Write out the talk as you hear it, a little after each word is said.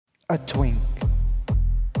A twink.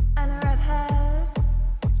 And a redhead.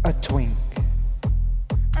 A twink.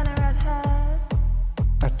 And a redhead.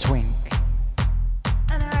 A twink.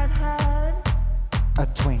 And a redhead. A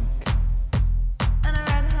twink. And a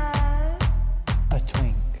redhead. A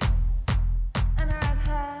twink. And a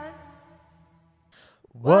redhead.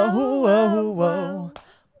 Whoa, whoa, whoa,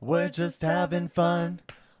 we're just having fun.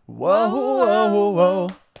 Whoa, whoa, whoa,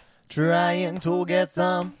 trying to get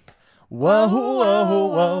some. Whoa, whoa,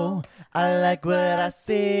 whoa, I like what I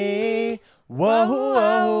see. Whoa,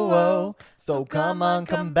 whoa, whoa, so come on,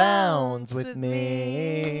 come bounce with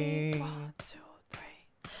me. 1, 2, 3.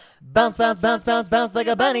 Bounce, bounce, bounce, bounce, bounce like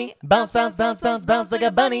a bunny. Bounce, bounce, bounce, bounce, bounce like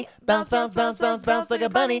a bunny. Bounce, bounce, bounce, bounce, bounce like a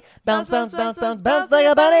bunny. Bounce, bounce, bounce, bounce, bounce like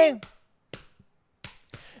a bunny.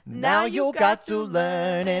 Now you got to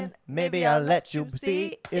learn it. Maybe I'll let you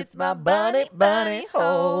see. It's my bunny, bunny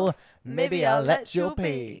hole. Maybe I'll let you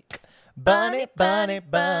peek. Bunny, bunny,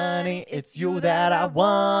 bunny, it's you that I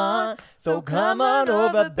want. So come on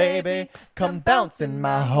over, baby. Come bounce in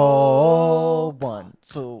my hole. 1,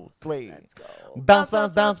 2, 3. Let's go. Bounce,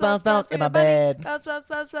 bounce, bounce, bounce, bounce in my bed. Bounce, bounce,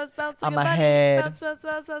 bounce, bounce, bounce. On like my a bunny. head. Bounce, bounce,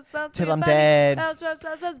 bounce, bounce, bounce. Till like a I'm bunny. dead. Bounce, bounce,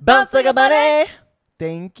 bounce, bounce. Bounce like a bunny.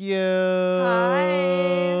 Thank you.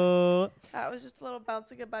 Hi. That was just a little bounce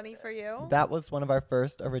like a bunny for you. That was one of our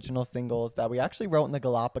first original singles that we actually wrote in the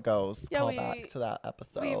Galapagos. Yeah, Call back to that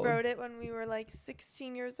episode. We wrote it when we were like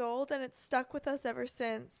 16 years old, and it's stuck with us ever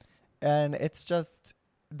since. And it's just,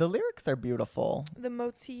 the lyrics are beautiful. The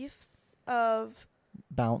motifs of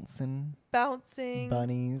Bouncing, bouncing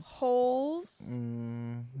bunnies. holes.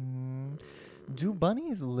 hmm Do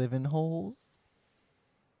bunnies live in holes?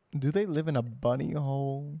 Do they live in a bunny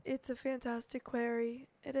hole? It's a fantastic query.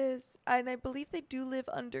 It is. And I believe they do live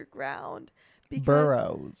underground.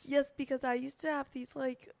 Burrows. Yes, because I used to have these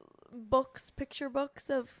like books, picture books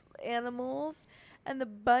of animals, and the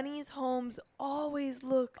bunnies' homes always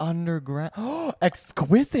look Underground. Oh,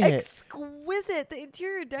 exquisite. exquisite. The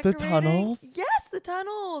interior decorating. tunnels? Yes, the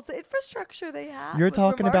tunnels. The infrastructure they have. You're was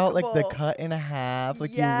talking about like the remarkable. cut in half.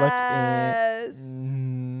 Like Yes. you look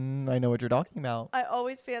in. I know what you're talking about. I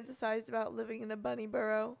always fantasized about living in a bunny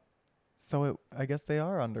burrow. So I guess they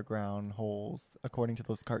are underground holes, according to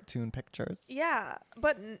those cartoon pictures. Yeah,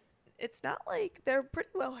 but it's not like they're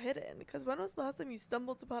pretty well hidden. Because when was the last time you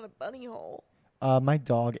stumbled upon a bunny hole? My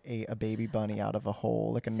dog ate a baby bunny out of a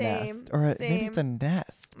hole, like a Same, nest. Or maybe it's a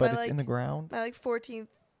nest, but My, it's in the ground. My like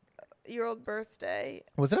 14th-year-old birthday,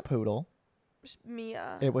 Was it a poodle?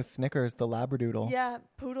 Mia. It was Snickers, the Labradoodle. Yeah,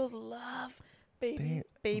 poodles love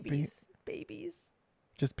babies.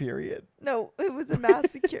 Just period. No, it was a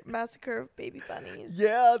massacre of baby bunnies.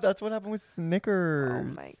 Yeah, that's what happened with Snickers. Oh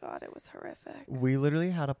my god, it was horrific. We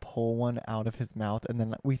literally had to pull one out of his mouth, and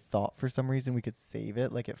then we thought for some reason we could save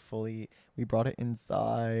it. Like we brought it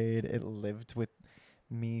inside. It lived with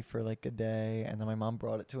me for like a day, and then my mom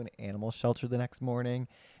brought it to an animal shelter the next morning.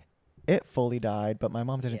 It fully died, but my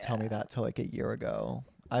mom didn't tell me that till like a year ago.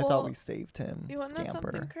 I thought Well, we saved him. You want to know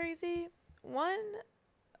something Scamper. crazy? One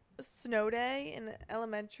snow day in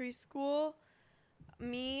elementary school,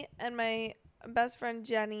 me and my best friend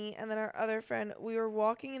Jenny and then our other friend, we were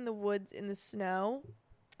walking in the woods in the snow,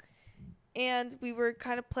 and we were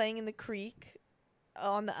kind of playing in the creek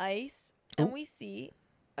on the ice, and Ooh. we see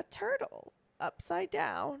a turtle upside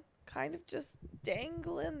down, kind of just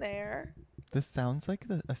dangling there. This sounds like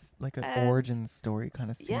an And- origin story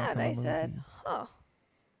kind of scene. Yeah, from and a I said, movie. huh,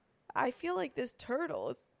 I feel like this turtle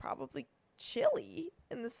is probably chilly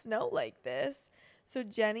in the snow like this. So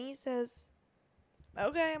Jenny says,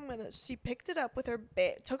 okay, she picked it up with her,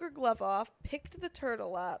 took her glove off, picked the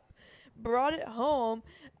turtle up, brought it home,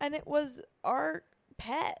 and it was our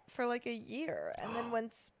pet for like a year. And then when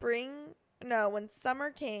summer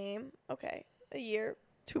came, okay, a year,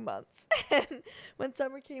 2 months. And when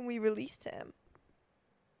summer came, we released him.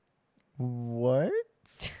 What?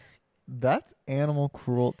 That's animal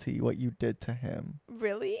cruelty, what you did to him.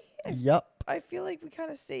 Really? Yup. I feel like we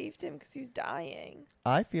kind of saved him because he was dying.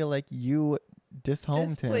 I feel like you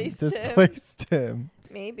Displaced him. displaced him.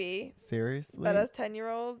 Maybe. Seriously? But as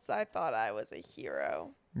 10-year-olds, I thought I was a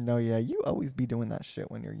hero. No, yeah, you always be doing that shit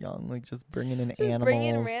when you're young, like just bringing in Just animals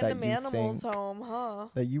bringing random that you animals think home, huh?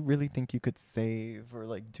 that you really think you could save or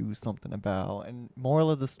like do something about. And moral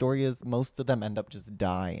of the story is most of them end up just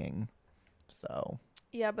dying. So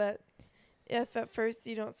Yeah, but if at first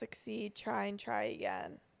you don't succeed, try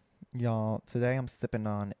again. y'all, today I'm sipping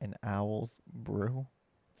on an Owl's Brew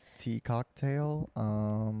tea cocktail.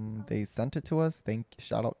 They sent it to us.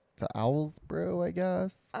 Shout out to Owl's Brew, I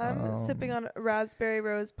guess. I'm sipping on raspberry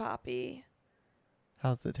rose poppy.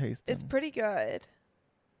 How's it tasting? It's pretty good.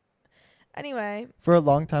 Anyway, For a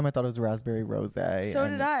long time, I thought it was raspberry rose. so and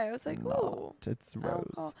did I. I was like, it's ooh. not. It's rose.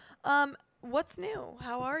 Alcohol. What's new?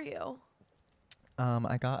 How are you?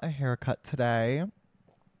 I got a haircut today,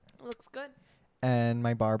 Looks good. and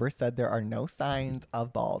my barber said there are no signs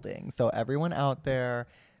of balding. So everyone out there,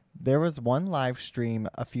 there was one live stream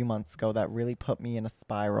a few months ago that really put me in a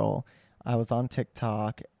spiral. I was on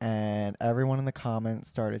TikTok, and everyone in the comments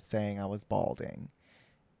started saying I was balding.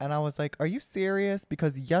 And I was like, are you serious?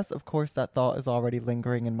 Because yes, of course, that thought is already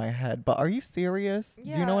lingering in my head. But are you serious? Do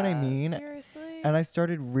you know what I mean? Seriously? And I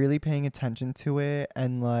started really paying attention to it.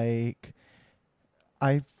 And like,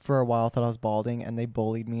 I, for a while, thought I was balding. And they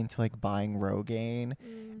bullied me into like buying Rogaine.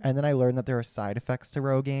 And then I learned that there are side effects to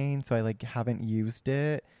Rogaine. So I like haven't used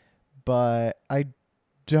it. But I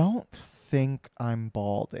don't think I'm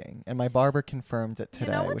balding. And my barber confirmed it today,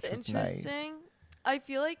 you know what's which was interesting? nice. I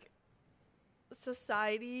feel like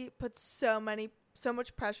society puts so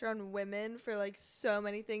much pressure on women for like so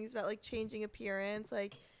many things about like changing appearance,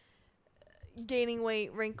 like gaining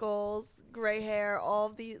weight, wrinkles, gray hair, all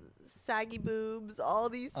of these saggy boobs, all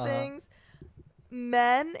these things.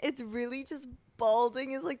 Men, it's really just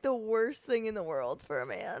balding is like the worst thing in the world for a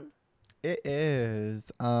man. It is.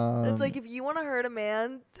 It's like if you want to hurt a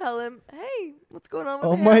man, tell him, "Hey, what's going on with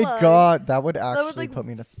oh the my hairline?" God, that would actually That would like put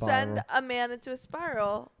me in a spiral. send a man into a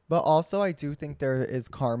spiral. But also, I do think there is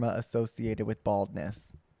karma associated with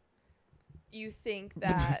baldness. You think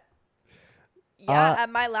that? Yeah, Uh,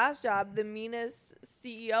 at my last job, the meanest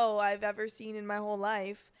CEO I've ever seen in my whole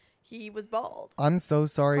life, he was bald. I'm so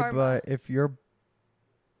sorry, karma. but if you're,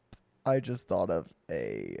 I just thought of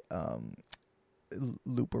a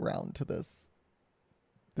loop around to this.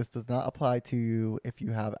 This does not apply to you if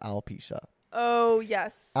you have alopecia. Oh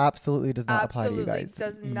yes, Absolutely does not absolutely apply to you guys.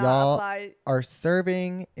 does not Y'all apply. are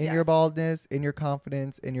serving in your Yes. baldness, in your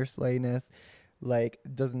confidence, in your slayness. Like,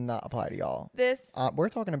 does not apply to y'all. This We're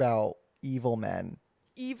talking about evil men.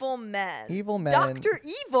 evil men. Evil men. Dr.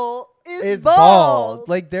 Evil is bald. bald.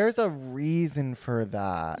 Like, there's a reason for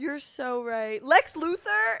that. You're so right. Lex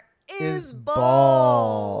Luthor is bald.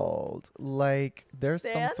 bald. Like, there's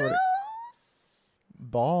some Thanos? sort of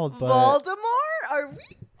bald, but Voldemort? Are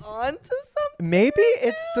we on to something? maybe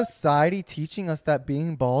it's society teaching us that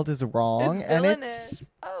being bald is wrong, It's and villainous. it's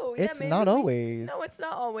Oh, yeah, it's maybe not we always. No, it's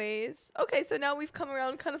not always. Okay, so now we've come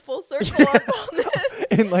around kind of full circle on baldness.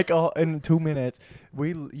 in like in 2 minutes.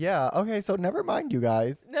 Okay, so never mind, you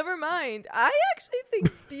guys. Never mind. I actually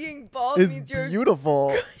think being bald It's means you're beautiful.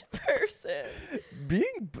 a good person.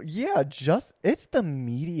 It's the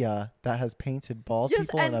media that has painted bald Yes,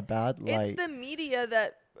 people in and a bad light. It's the media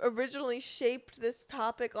that originally shaped this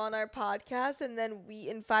topic on our podcast, and then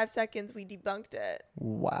in 5 seconds we debunked it.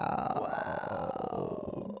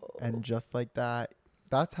 Wow. And just like that,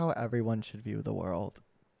 that's how everyone should view the world.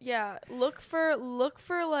 Yeah, look for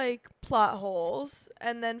like plot holes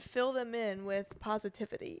and then fill them in with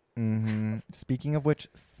positivity. Mm-hmm. Speaking of which,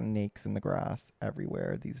 snakes in the grass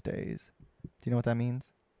everywhere these days. Do you know what that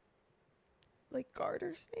means? Like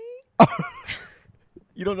garter snake?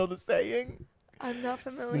 You don't know the saying? I'm not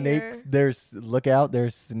familiar. Snakes. Look out.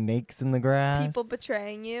 There's snakes in the grass. People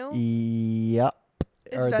betraying you. Yep.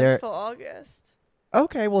 It's Are there- Vengeful August.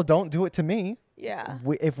 Okay, well, don't do it to me. Yeah.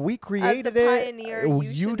 If we created pioneer, it, you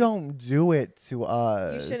you shouldn't- don't do it to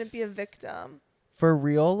us. You shouldn't be a victim. For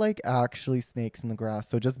real, like actually snakes in the grass.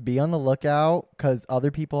 So just be on the lookout because other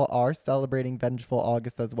people are celebrating Vengeful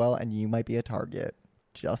August as well, and you might be a target.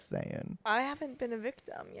 Just saying. I haven't been a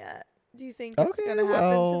victim yet. Do you think it's Okay, going to happen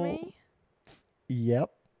well, to me?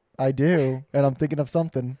 Yep, I do. And I'm thinking of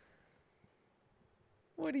something.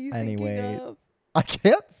 What are you Anyway. thinking of? I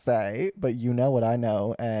can't say, but you know what I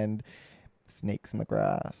know. And snakes in the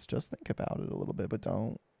grass. Just think about it a little bit, but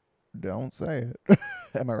don't say it.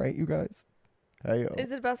 Am I right, you guys? Hey, yo.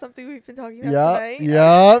 Is it about something we've been talking about tonight?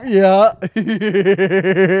 Yep.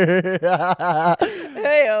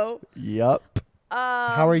 Heyo. Yep.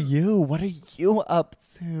 How are you? What are you up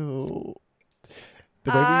to?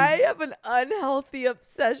 The baby- I have an unhealthy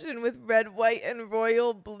obsession with red, white, and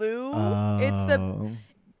royal blue. Oh.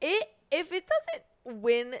 If it doesn't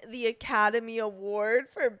win the Academy Award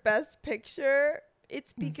for Best Picture,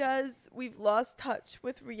 it's because we've lost touch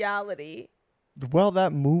with reality. Well,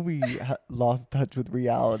 that movie lost touch with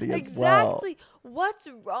reality as well. Exactly. What's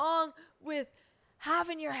wrong with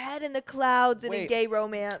having your head in the clouds in a Wait. gay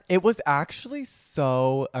romance? It was actually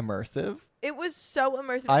so immersive. It was so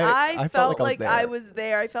immersive. I I felt felt like like I I was was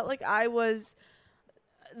there. I felt like I was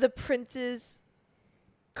the prince's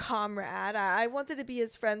comrade. I wanted to be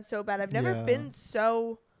his friend so bad. I've never Yeah. been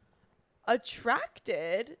so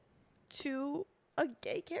attracted to a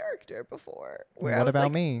gay character before. Where I What was about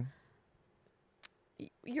like, me?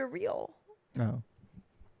 you're real. Oh,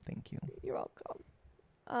 thank you. You're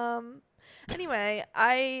welcome. Anyway,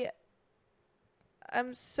 I'm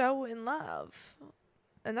so in love.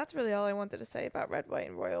 And that's really all I wanted to say about Red, White,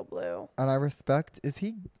 and Royal Blue. And I respect. Is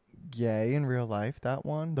he gay in real life? That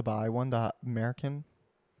one, the bi one, the American.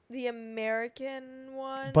 The American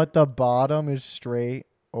one. But the bottom is straight.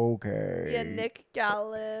 Okay. Yeah, Nick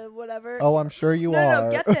Galliv, whatever. Oh, I'm sure you are.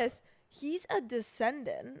 No, get this. He's a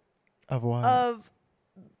descendant Of what? of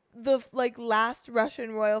the last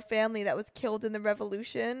Russian royal family that was killed in the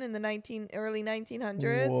revolution in the early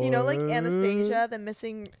 1900s. You know, like Anastasia, the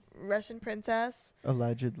missing Russian princess.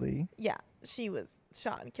 Allegedly. Yeah, she was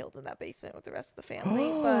shot and killed in that basement with the rest of the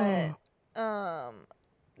family. But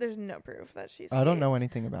there's no proof that she's. I don't know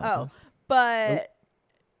escaped. anything about this. But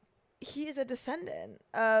he is a descendant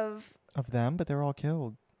of. Of them, but they're all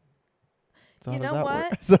killed. So You how does know that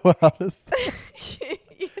what? work? So how does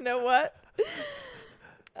You know what?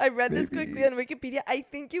 I read this quickly Maybe. on Wikipedia. I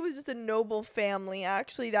think it was just a noble family,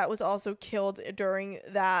 actually, that was also killed during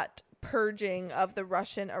that purging of the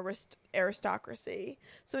Russian aristocracy.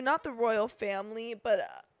 So not the royal family, but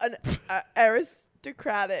an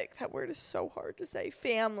aristocratic. That word is so hard to say.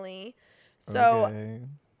 Family. So Okay.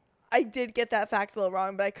 I did get that fact a little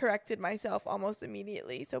wrong, but I corrected myself almost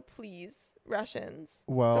immediately. So please, Russians,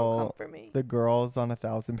 don't Well, come for me. the girls on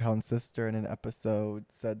 1,000-Pound Sister in an episode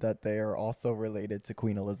said that they are also related to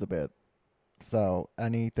Queen Elizabeth. So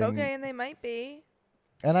anything. Okay, and they might be.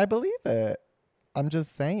 And I believe it. I'm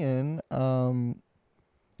just saying. Anyone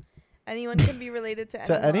can be related to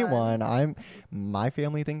To anyone. anyone. My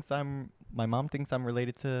family thinks my mom thinks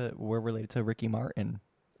we're related to Ricky Martin.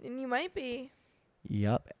 And you might be.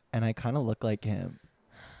 Yep. And I kind of look like him.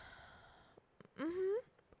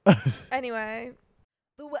 Anyway.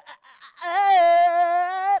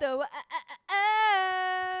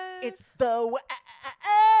 It's the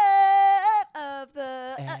of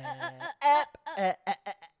the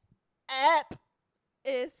app.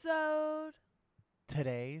 episode.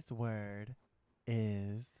 Today's word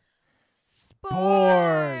is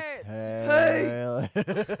Sports. Hey.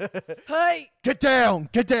 Hey. Get down.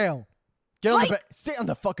 Get on the Hike. stay on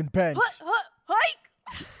the fucking bench.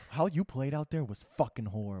 Hike. How you played out there was fucking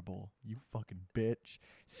horrible. You fucking bitch.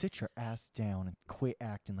 Sit your ass down and quit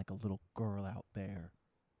acting like a little girl out there.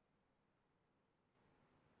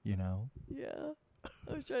 You know? Yeah.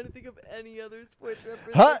 I was trying to think of any other sports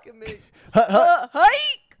reference Huh. I could make. Hut, hut.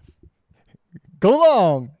 Hike. Go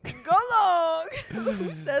long. Go long.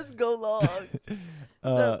 Who says go long?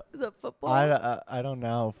 Is that football? I don't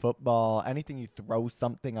know. Football. Anything you throw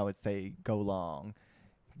something, I would say go long.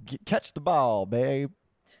 Catch the ball, babe.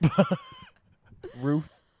 Ruth,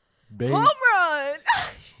 babe. Home run.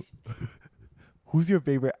 Who's your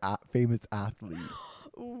favorite famous athlete?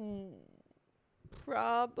 Ooh,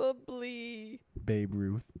 probably. Babe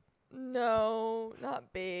Ruth. No,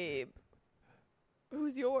 not Babe.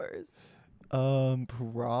 Who's yours?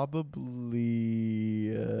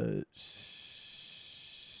 Probably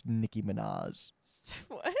Nicki Minaj.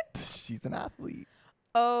 What? She's an athlete.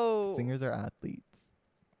 Oh. Singers are athletes.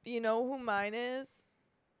 You know who mine is?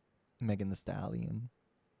 Megan Thee Stallion.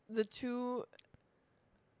 The two.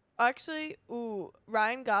 Actually,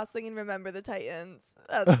 Ryan Gosling and Remember the Titans.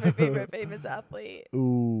 That's my favorite famous athlete.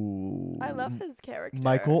 Ooh. I love his character.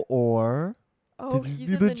 Michael Orr. Oh, Did you he's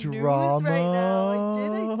see in the the news right now. I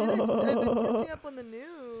did. drama? I've been catching up on the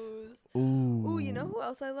news. Ooh. Ooh, you know who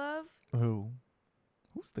else I love? Who?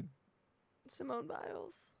 Who's the? Simone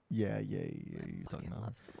Biles. Yeah. You're I talking fucking about.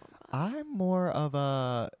 love Simone Biles. I'm more of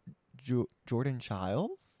a Jordan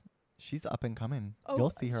Childs. She's up and coming. Oh, You'll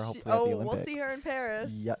see her hopefully at the Olympics. We'll see her in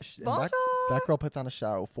Paris. Yeah, and Bonjour. that girl puts on a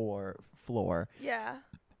show for Floor. Yeah.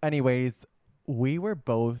 Anyways, we were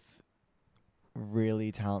both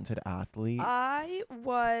really talented athletes. I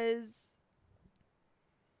was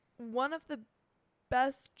one of the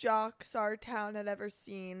best jocks our town had ever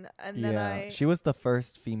seen. And then she was the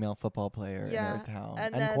first female football player in Yeah, our town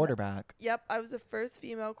and and then- quarterback. Yep, I was the first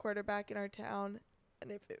female quarterback in our town.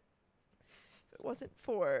 And if it wasn't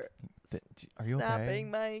for Are you snapping okay?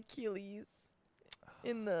 my Achilles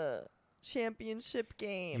in the championship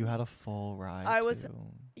game. You had a full ride. I was- to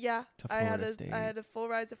Yeah, I had Florida State. I had a full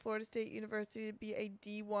ride to Florida State University to be a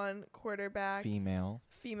D1 quarterback, female.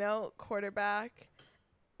 female quarterback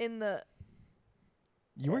in the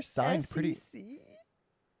You were signed pretty. SEC?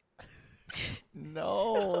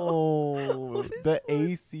 No, What is the what?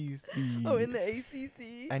 ACC. Oh, in the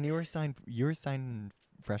ACC. And you were signed. You were signed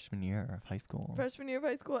freshman year of high school. Freshman year of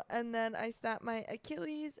high school, and then I snapped my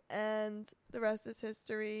Achilles, and the rest is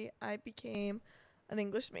history. I became an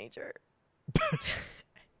English major.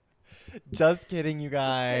 Just kidding, you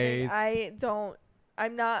Kidding. guys.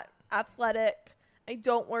 I'm not athletic. I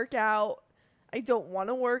don't work out. I don't want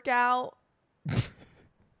to work out.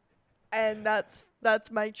 And that's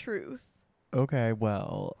my truth. Okay,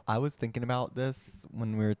 well, I was thinking about this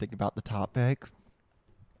when we were thinking about the topic.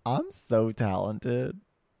 I'm so talented.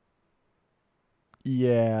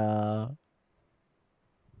 Yeah.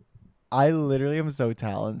 I literally am so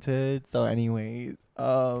talented. So anyways,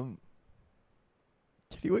 can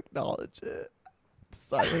you acknowledge it?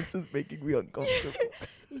 Silence is making me uncomfortable.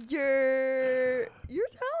 You're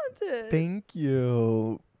talented. Thank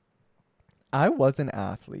you. I was an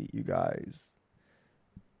athlete, you guys.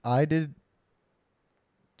 I did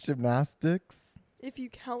gymnastics. If you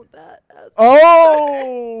count that as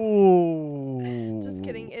Oh! Just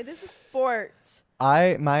kidding. It is a sport.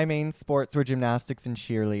 My main sports were gymnastics and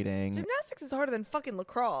cheerleading. Gymnastics is harder than fucking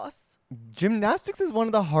lacrosse. Gymnastics is one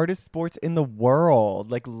of the hardest sports in the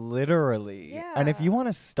world, like literally. Yeah. And if you want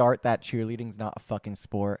to start that, cheerleading's not a fucking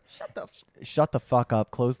sport. Shut the fuck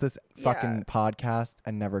up. Close this fucking podcast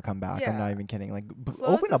and never come back. I'm Yeah. not even kidding. Like,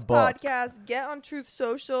 Close open a this book. podcast, get on Truth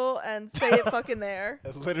Social, and say it fucking there.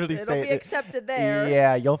 Literally It'll say be it. accepted there.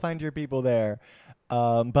 Yeah, you'll find your people there.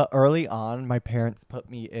 But early on, my parents put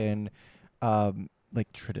me in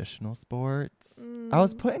like traditional sports. I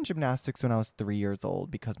was put in gymnastics when I was 3 years old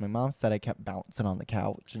because my mom said I kept bouncing on the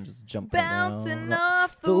couch and just jumping Bouncing around.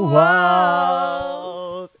 off the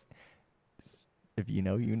walls. If you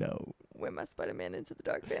know, you know. Where my Spider-Man Into the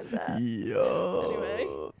Dark Bands at? Yo.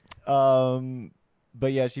 Anyway.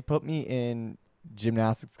 But yeah, she put me in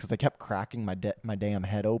gymnastics because I kept cracking my damn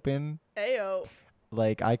head open. Ayo.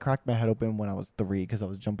 Like, I cracked my head open when I was 3 because I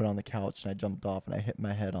was jumping on the couch and I jumped off and I hit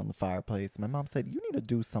my head on the fireplace. My mom said, you need to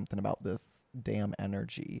do something about this damn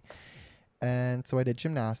energy. And so I did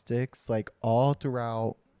gymnastics, like, all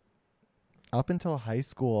throughout, up until high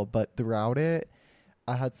school. But throughout it,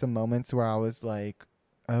 I had some moments where I was like,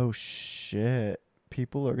 oh, shit.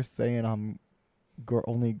 People are saying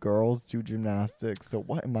only girls do gymnastics. So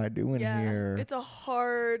what am I doing here? It's a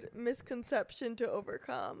hard misconception to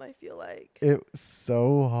overcome, I feel like. It's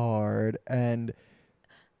so hard. And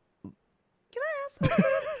Can I ask something?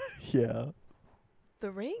 yeah.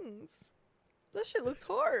 The rings. That shit looks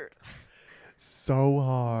hard. So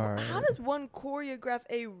hard. How does one choreograph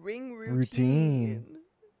a ring routine?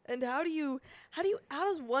 And how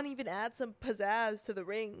does one even add some pizzazz to the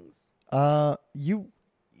rings?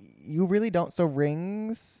 You really don't. So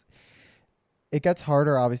rings, it gets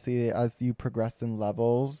harder obviously as you progress in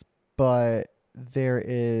levels, but there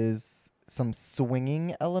is some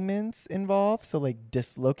swinging elements involved. So like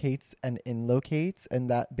dislocates and inlocates, and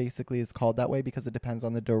that basically is called that way because it depends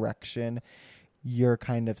on the direction you're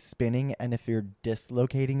kind of spinning. And if you're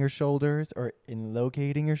dislocating your shoulders or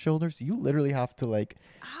inlocating your shoulders, you literally have to like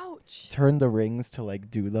ouch, turn the rings to like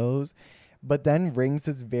do those. But then rings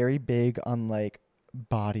is very big on like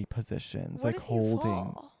body positions, what like if you holding.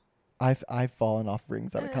 fall? I've fallen off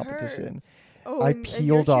rings at And a it competition. hurts. Oh, I and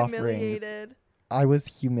peeled you're off rings. humiliated. I was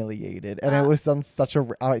humiliated, and it was on such a.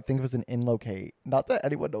 I think it was an inlocate. Not that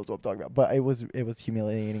anyone knows what I'm talking about, but it was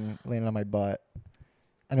humiliating, laying on my butt,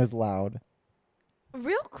 and it was loud.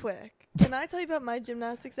 Real quick, can I tell you about my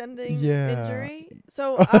gymnastics ending Yeah. injury?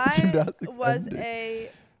 So Gymnastics was ending. a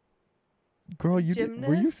Girl, were you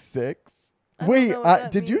gymnast? 6? I don't Wait, know what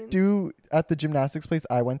that did you means. do at the gymnastics place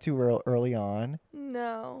I went to early on?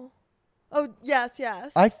 No. Oh, yes.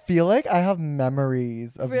 I feel like I have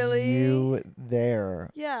memories of Really? you there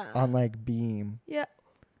Yeah. on like Beam. Yeah.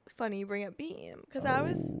 Funny you bring up Beam because I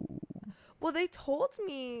was. Oh. Well, they told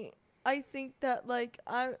me. I think that like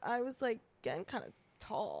I was like getting kind of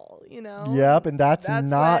tall, you know. Yep, and that's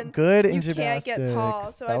not when good in you gymnastics. can't get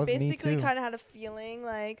tall. So that I was me basically too. kind of had a feeling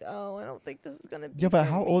like, oh, I don't think this is gonna be. Yeah, but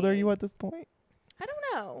for how old are me. you at this point? I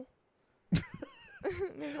don't know.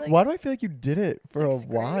 Maybe like Why do I feel like you did it for a 6th grade.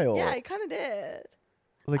 while? Yeah, I kind of did.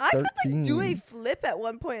 Like I 13. could like do a flip at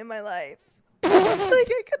one point in my life. Like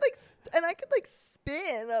I could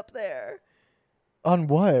spin up there. On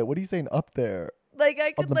what? What are you saying up there? Like I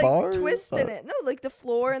On could the like bars? twist in it. No, like the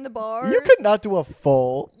floor and the bars. You could not do a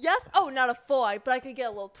full. Yes. Oh, not a full, but I could get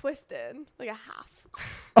a little twisted, like a half.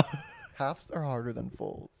 Halves are harder than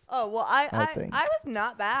fulls. Oh well, I think. I was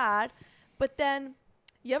not bad, but then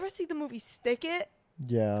you ever see the movie Stick It?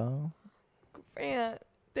 Yeah. Grant,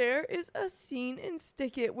 there is a scene in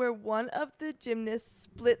Stick It where one of the gymnasts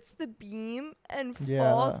splits the beam and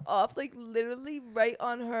Yeah. falls off, like literally right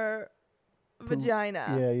on her vagina.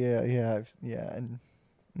 Yeah. And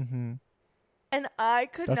And I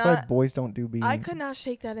could that's why not. boys don't do Beam. I could not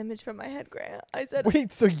shake that image from my head, Grant. I said,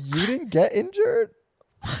 Wait, so you didn't get injured?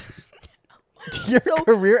 Your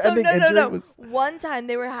career-ending injury no. was. One time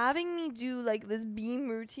they were having me do like this beam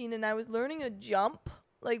routine, and I was learning a jump,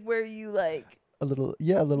 like where you like A little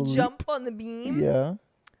leap. jump on the beam. Yeah.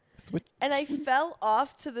 Switch. And I fell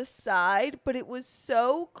off to the side, but it was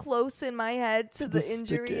so close in my head to the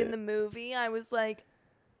injury stick in it. the movie. I was like,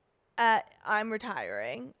 I'm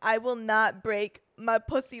retiring. I will not break my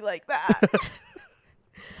pussy like that.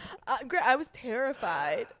 I was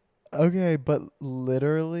terrified. Okay, but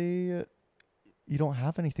literally, you don't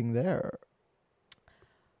have anything there.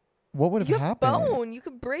 What would You have have happened? bone. You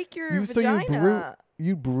could break your You vagina.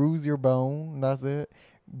 you bruise your bone. That's it.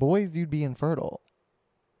 Boys, you'd be infertile.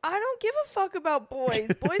 I don't give a fuck about boys.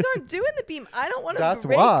 Boys aren't doing the beam. I don't want to That's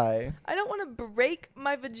break. why. I don't want to break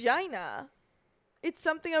my vagina. It's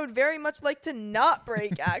something I would very much like to not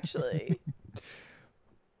break, actually.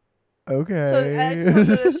 Okay. So I just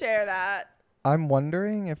wanted to share that. I'm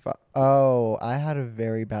wondering if I had a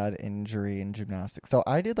very bad injury in gymnastics. So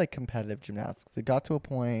I did like competitive gymnastics. It got to a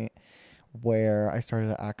point where I started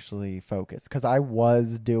to actually focus because I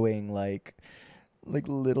was doing like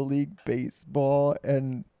little league baseball,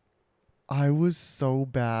 and I was so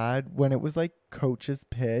bad when it was like coach's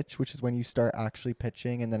pitch, which is when you start actually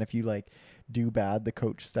pitching, and then if you like do bad, the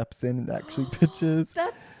coach steps in and actually pitches.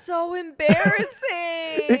 That's so embarrassing.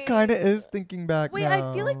 It kind of is thinking back Wait,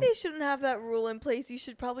 now. I feel like they shouldn't have that rule in place. You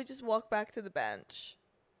should probably just walk back to the bench.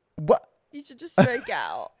 What? You should just strike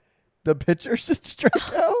out. The pitcher should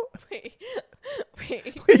strike out? Wait.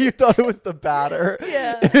 You thought it was the batter?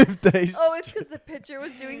 Yeah. If they Oh, it's because the pitcher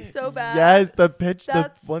was doing so bad. Yes, the pitch, the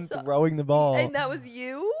That's one so- throwing the ball. And that was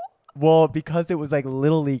you? Well, because it was like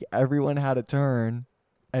Little League, everyone had a turn,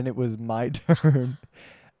 and it was my turn.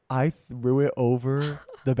 I threw it over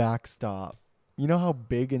the backstop. You know how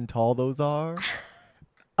big and tall those are?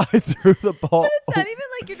 I threw the ball. But it's not even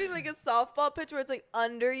like you're doing like a softball pitch where it's like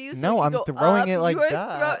under you. So No, it I'm can go throwing up. it like You were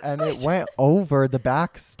that, and it you went over the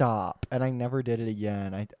backstop, and I never did it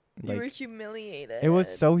again. were Like humiliated. it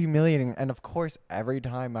was so humiliating, and of course, every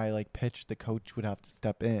time I like pitched, the coach would have to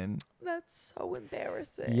step in. That's so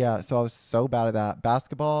embarrassing. Yeah, so I was so bad at that.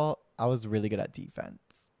 Basketball, I was really good at defense.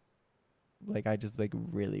 Like I just like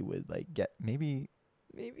really would like get maybe.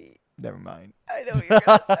 Never mind. I know what you're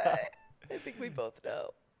gonna say. I think we both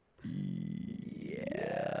know.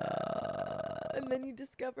 Yeah. And then you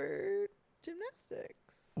discovered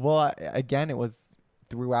gymnastics. Well, again, it was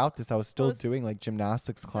throughout this. I was still was doing like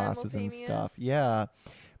gymnastics classes and stuff. simultaneous? Yeah,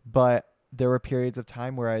 but there were periods of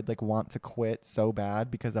time where I'd like want to quit so bad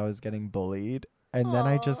because I was getting bullied, and then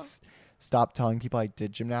I Aw. just stopped telling people I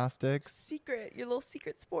did gymnastics. Secret, your little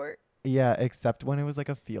secret sport. Yeah, except when it was like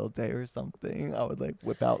a field day or something, I would like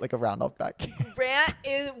whip out like a round off back. Grant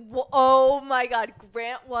is, oh my God,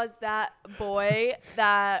 Grant was that boy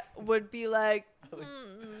that would be like,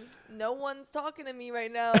 no one's talking to me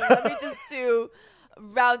right now. Let me just do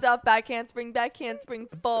round off back handspring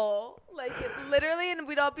full. Like it, literally, and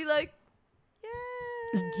we'd all be like, yeah.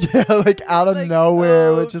 Yeah, like out of Like, nowhere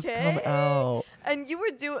it would just come okay. out. And you were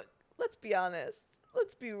doing, let's be honest.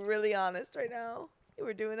 Let's be really honest right now. You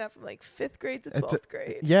were doing that from like 5th grade to 12th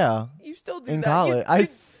grade. Yeah, You still do in that. college. I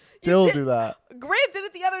still did- do that. Grant did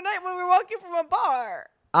it the other night when we were walking from a bar.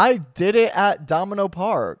 I did it at Domino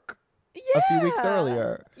Park Yeah. a few weeks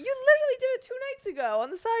earlier. You literally did it 2 nights ago on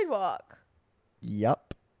the sidewalk.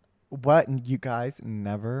 Yep. What? You guys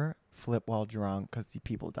never flip while drunk because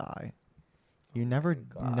people die. You never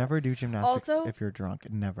do gymnastics Also, if you're drunk.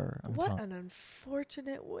 Never. I'm What telling. an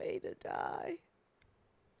unfortunate way to die.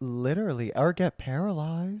 Literally, or get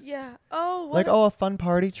paralyzed. Yeah. Oh, Like, a fun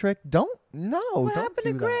party trick. What what happened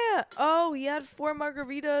to do that. Grant? Oh, he had 4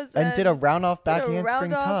 margaritas And did a round off back did a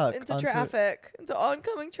handspring round off tuck into onto- traffic, into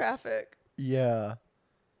oncoming traffic. Yeah.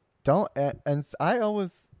 Don't and I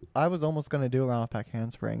was almost gonna do a round off back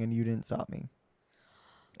handspring, and you didn't stop me.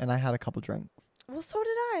 And I had a couple drinks. Well, so did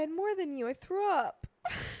I. I had more than you. I threw up.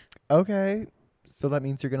 Okay, so that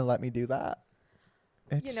means you're gonna let me do that.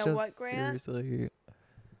 It's You know just what, Grant? seriously.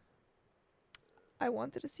 I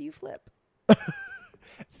wanted to see you flip.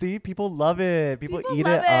 See, people love it. People eat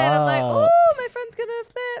love it up. I'm like, oh, my friend's gonna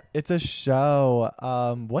flip. It's a show.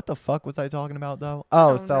 What the fuck was I talking about though?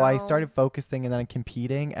 Oh, don't so I know. started focusing and then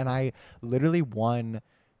competing, and I literally won.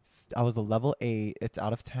 I was a level 8. It's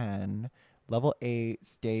out of 10. Level 8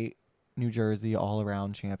 state New Jersey all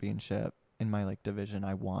around championship in my like division.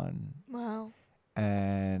 I won, Wow.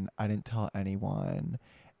 and I didn't tell anyone.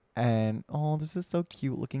 And oh, this is so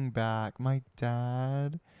cute looking back. My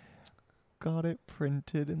dad got it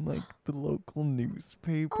printed in like the local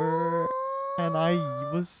newspaper. And I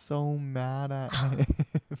was so mad at him.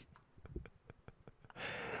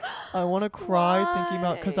 I want to cry thinking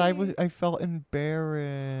about because Why? I felt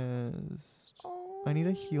embarrassed. Oh. I need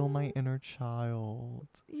to heal my inner child.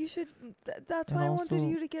 You should. That's And why I wanted also-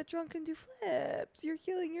 you to get drunk and do flips. You're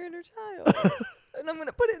healing your inner child. And I'm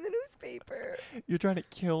gonna put it in the newspaper. You're trying to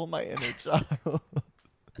kill my inner child.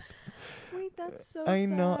 Wait, that's so I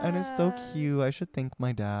know, and it's so sad. cute. I should thank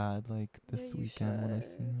my dad like Yeah, this you weekend when I see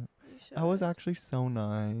should. him. You should. That was actually so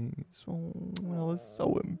nice. Oh, I was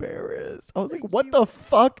so embarrassed. I was like, Like, "What you- the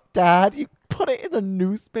fuck, Dad? You put it in the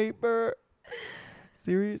newspaper?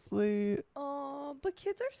 Seriously? Oh, but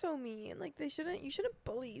kids are so mean. Like you shouldn't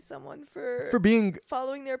bully someone for For being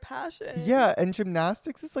following their passion. yeah, and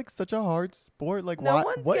gymnastics is like such a hard sport. Like, No why?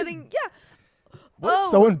 one's What is getting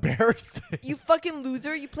what's so embarrassing? You fucking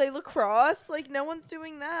loser. You play lacrosse. Like, no one's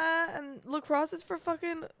doing that. And lacrosse is for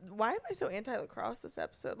fucking... Why am I so anti-lacrosse this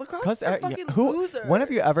episode? Lacrosse is for fucking losers. When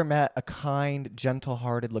have you ever met a kind,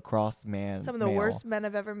 gentle-hearted lacrosse man? Some of the male? worst men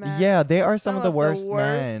I've ever met. Yeah, they are some of the worst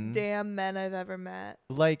men. damn men I've ever met.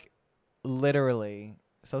 Like, literally.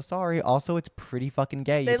 So sorry. Also, it's pretty fucking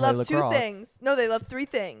gay. They you play love lacrosse. 2 things. No, they love 3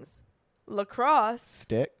 things. Lacrosse,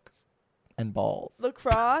 Sticks and balls.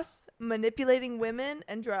 lacrosse, manipulating women,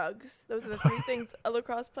 and drugs. Those are the 3 things a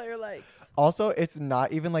lacrosse player likes. Also, it's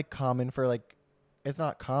not even like common for like, it's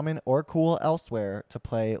not common or cool elsewhere to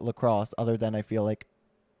play lacrosse other than I feel like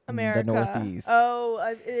America. the Northeast. Oh,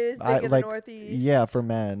 it is big in like, the Northeast. Yeah, for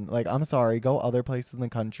men. Like, I'm sorry, go other places in the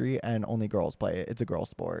country and only girls play it. It's a girl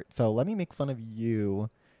sport. So let me make fun of you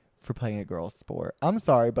for playing a girl sport. I'm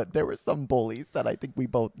sorry, but there were some bullies that I think we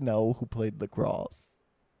both know who played lacrosse.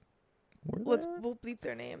 Were there? We'll bleep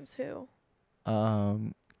their names. Who?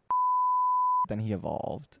 Then he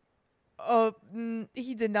evolved. Oh,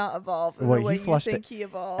 he did not evolve in Wait, the way he flushed you think he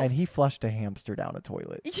evolved. And he flushed a hamster down a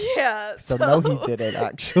toilet. yeah. So no, he didn't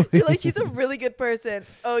actually. You're like, he's a really good person.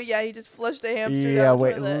 Oh yeah, he just flushed a hamster Yeah, down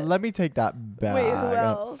wait, the toilet. let me take that back. Wait, who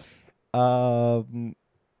else?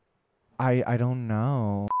 I don't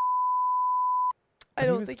know. I But he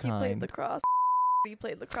don't was think he played kind. lacrosse. He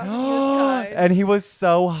played lacrosse and he was kind. And he was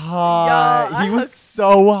so hot. Yeah, he I was hooked-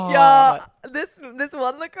 so hot. Yeah, this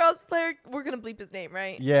one lacrosse player, we're gonna bleep his name,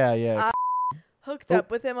 right? Yeah. Hooked Oh.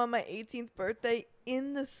 up with him on my 18th birthday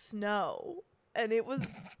in the snow, and it was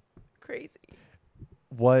crazy.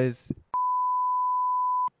 Was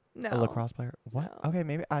No, a lacrosse player? What? No. Okay,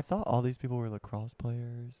 maybe I thought all these people were lacrosse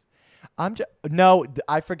players. I'm just no.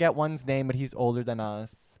 I forget one's name, but he's older than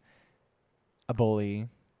us. A bully.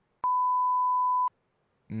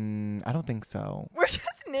 I don't think so. We're just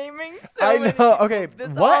naming so I many know. people. Okay, This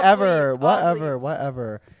all whatever, bleeps, all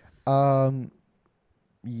whatever.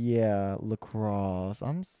 Yeah, lacrosse.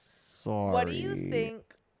 I'm sorry. bleeps. What do you think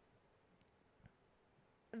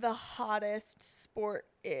the hottest sport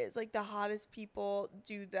is? Like the hottest people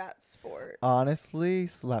do that sport? Honestly,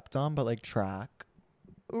 slept on, but like track.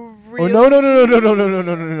 Really? Oh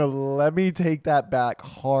no! Let me take that back,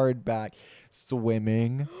 hard back.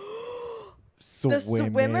 Swimming. The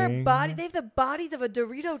swimmer body, they have the bodies of a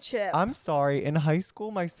Dorito chip. I'm sorry. In high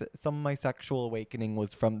school, some of my sexual awakening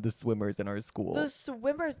was from the swimmers in our school. The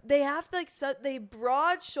swimmers, they have like they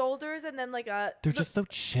broad shoulders and then like They're just so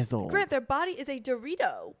chiseled. Grant, their body is a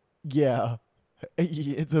Dorito. Yeah,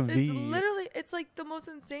 it's a V. It's literally, it's like the most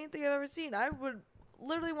insane thing I've ever seen. I would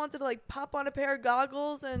literally wanted to like pop on a pair of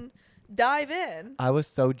goggles and dive in. I was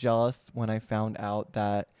so jealous when I found out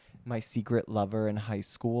that my secret lover in high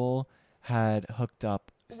school had hooked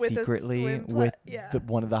up With a secretly swim with yeah.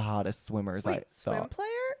 one of the hottest swimmers I Wait, saw. swim player?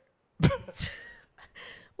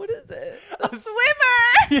 What is it? A The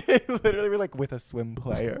swimmer! Literally, we're like with a swim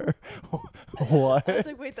player. What? I was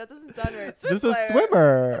like, wait, that doesn't sound right. Swim Just player. a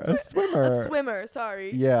swimmer. A swimmer. A swimmer,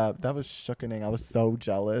 sorry. Yeah, that was shookening. I was so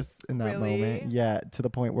jealous in that Really? moment. Yeah, to the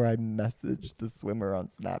point where I messaged the swimmer on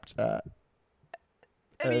Snapchat.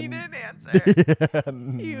 And he And- didn't answer.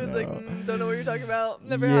 Yeah, He was like, no. don't know what you're talking about.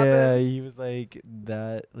 Never yeah, happened. he was like,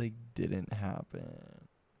 that like didn't happen.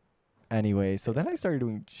 Anyway, so then I started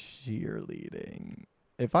doing cheerleading.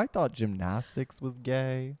 If I thought gymnastics was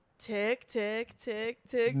gay, Tick, tick, tick,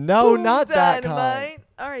 tick. No, boom, not that dynamite.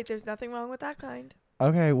 All right, there's nothing wrong with that kind.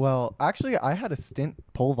 okay, well, actually, I had a stint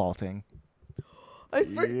pole vaulting. I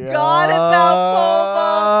forgot about pole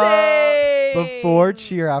vaulting. Before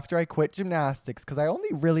cheer, after I quit gymnastics, because I only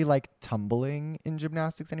really like tumbling in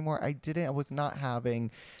gymnastics anymore. I was not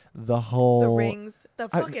having the whole The rings, the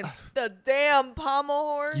I- fucking, the damn pommel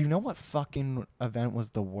horse. You know what fucking event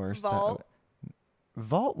was the worst? Vault?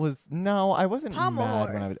 Vault was no, I wasn't Pommel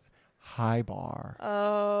mad when I horse. was high bar.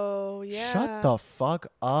 Oh, yeah. Shut the fuck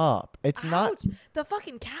up. It's not. Ouch, the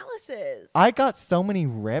fucking calluses. I got so many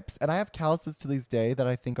rips, and I have calluses to this day that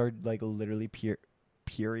I think are like literally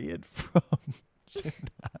period from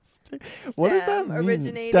gymnastics. What does that STEM mean?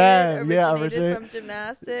 Originated, STEM, yeah, originated from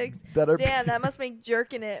gymnastics. That are Damn, that must make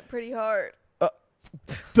jerking it pretty hard.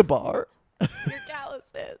 the bar. Your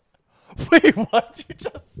calluses. Wait, what did you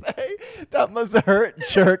just say? That must hurt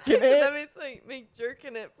jerking That it. makes make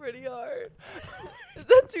jerking it pretty hard. Is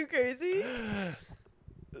that too crazy?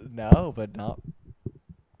 No, but not.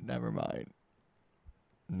 Never mind.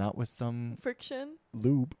 Not with some Friction.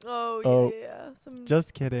 lube. Oh, Oh, yeah. Some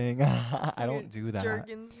Just kidding. I some don't do that.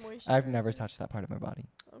 Jergens moisturizer. I've never touched that part of my body.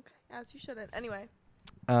 Okay, as you shouldn't. Anyway,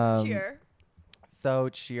 Um, cheer. So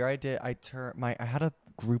cheer, I had a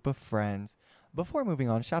group of friends. Before moving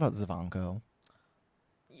on, shout out Zavanko.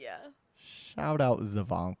 Yeah. Shout out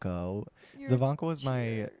Zavanko. You're Zavanko was my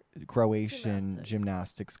cheer. Croatian Gymnastics.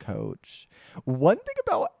 gymnastics coach. One thing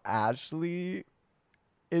about Ashley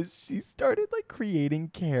is she started like creating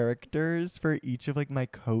characters for each of like my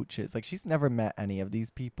coaches. Like she's never met any of these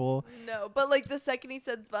people. No, but like the second he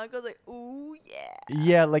said Svanko, I was like, ooh, yeah.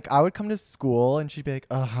 Yeah, like I would come to school and she'd be like,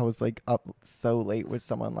 "Oh, I was like up so late with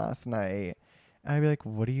someone last night." And I'd be like,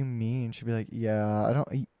 "What do you mean?" She'd be like, "Yeah,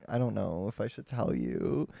 I don't know if I should tell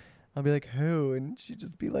you." I'll be like, "Who?" And she'd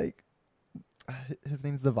just be like, "His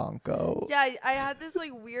name's Zavanko." Yeah, I had this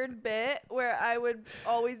like weird bit where I would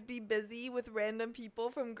always be busy with random people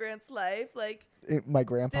from Grant's life, like My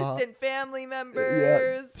grandpa. distant family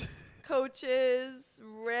members, coaches,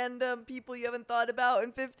 random people you haven't thought about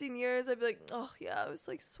in 15 years. I'd be like, oh yeah, I was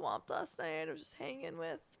like swamped last night. I was just hanging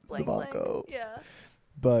with blank blank. Zavanko. Yeah.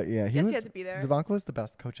 But yeah, Guess he had to be there. Zavanko was the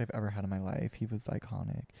best coach I've ever had in my life. He was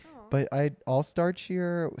iconic. Aw. But All-Star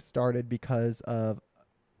Cheer started because of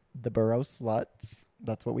the Borough Sluts.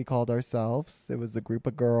 That's what we called ourselves. It was a group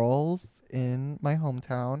of girls in my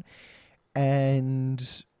hometown.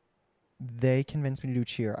 And they convinced me to do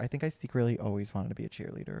cheer. I think I secretly always wanted to be a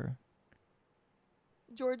cheerleader.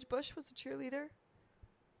 George Bush was a cheerleader,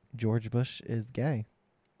 George Bush is gay.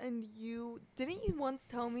 and you didn't you once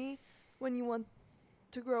tell me when you want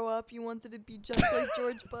to grow up you wanted to be just like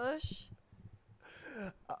George Bush?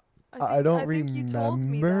 I don't think you told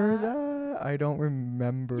me remember that. that. I don't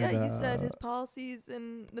remember that. Yeah, you said his policies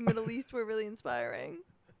in the Middle East were really inspiring.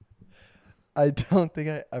 I don't think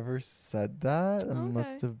I ever said that. It Okay.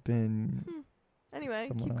 must have been. Anyway,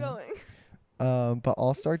 Someone keep else. going. But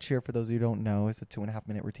All-Star Cheer, for those of you who don't know, is a 2.5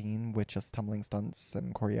 minute routine with just tumbling stunts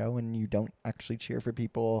and choreo, and you don't actually cheer for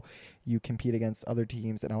people. You compete against other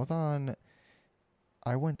teams. And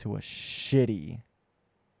I went to a shitty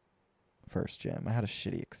first gym. I had a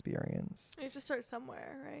shitty experience. You have to start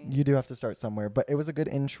somewhere, right? You do have to start somewhere, but it was a good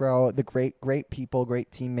intro. The great people,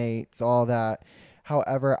 great teammates, all that.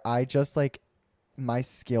 However, I just like my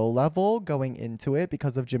skill level going into it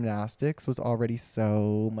because of gymnastics was already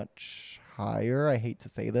so much higher. I hate to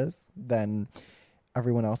say this, than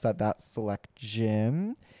everyone else at that select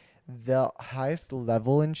gym. The highest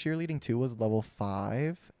level in cheerleading too was level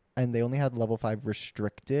 5, and they only had level 5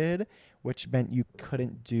 restricted, which meant you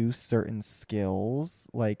couldn't do certain skills.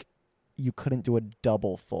 Like you couldn't do a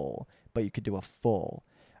double full, but you could do a full.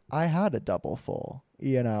 I had a double full,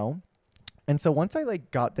 you know? And so once I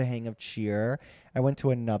like got the hang of cheer, I went to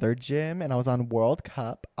another gym and I was on World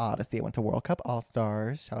Cup Odyssey. I went to World Cup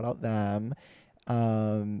All-Stars. Shout out them.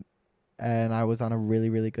 And I was on a really,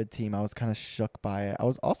 really good team. I was kind of shook by it. I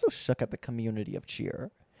was also shook at the community of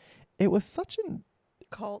cheer. It was such an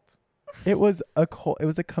Cult. it was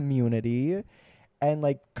a community, and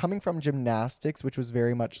like coming from gymnastics, which was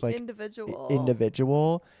very much like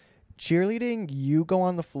individual cheerleading, you go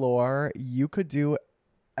on the floor, you could do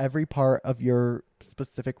every part of your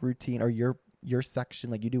specific routine or your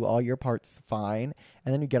section, like you do all your parts fine,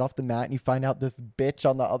 and then you get off the mat and you find out this bitch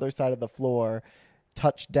on the other side of the floor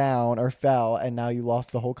touched down or fell, and now you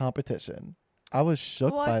lost the whole competition. I was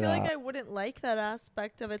shook Well, by I feel that. like I wouldn't like that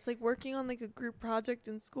aspect of it. It's like working on like a group project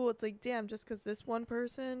in school. It's like, damn, just because this one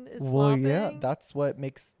person is flopping. Yeah, that's what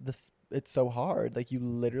makes it's so hard. Like you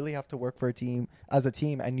literally have to work for a team,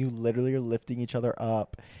 and you literally are lifting each other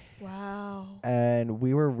up. Wow. And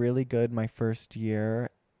we were really good my first year,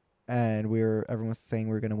 and everyone was saying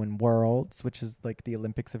we were gonna win Worlds, which is like the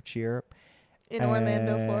Olympics of cheer. In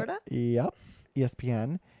Orlando, Florida? Yep.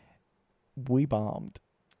 ESPN. We bombed.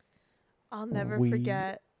 I'll never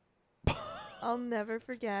forget. I'll never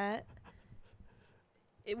forget.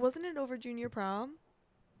 It wasn't it over junior prom?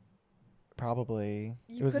 Probably.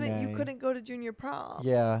 You couldn't go to junior prom.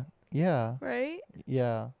 Yeah. Yeah. Right?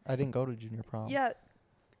 Yeah. I didn't go to junior prom. Yeah.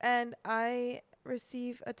 And I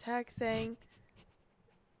receive a text saying,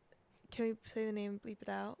 can we say the name and bleep it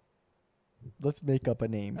out? Let's make up a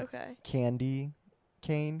name. Okay. Candy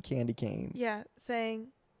Cane. Yeah, saying,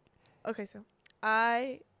 okay, so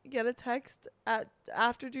I get a text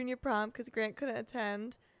after junior prom because Grant couldn't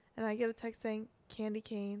attend, and I get a text saying Candy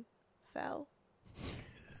Cane fell.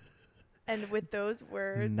 And with those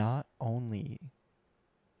words, Not only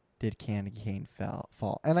did Candy Cane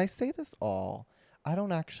fall, and I say this all, I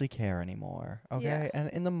don't actually care anymore, okay? Yeah. And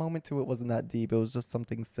in the moment, too, it wasn't that deep. It was just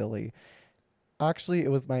something silly. Actually, it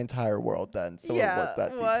was my entire world then, so it was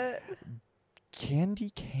that deep. What?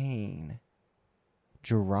 Candy Cane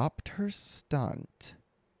dropped her stunt,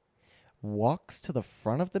 walks to the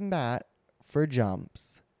front of the mat for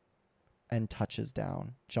jumps, and touches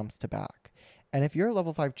down, jumps to back. And if you're a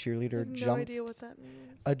level 5 I cheerleader, have no idea what that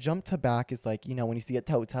means. a jump to back is like, when you see a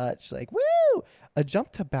toe touch, like, woo! A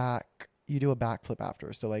jump to back, you do a backflip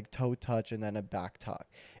after. So, like, toe touch and then a back tuck.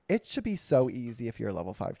 It should be so easy if you're a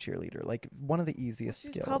level 5 cheerleader. Like, one of the easiest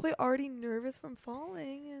She's skills. probably already nervous from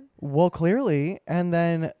falling. And Well, clearly. And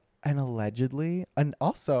allegedly. And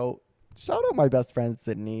also, shout out my best friend,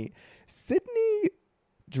 Sydney. Sydney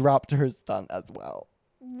dropped her stunt as well.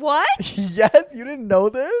 what? Yes, you didn't know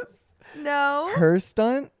this? No. Her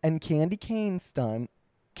stunt and Candy Cane's stunt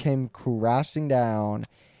came crashing down,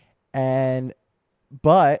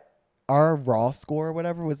 but our raw score or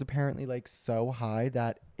whatever was apparently like so high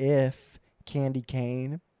that if Candy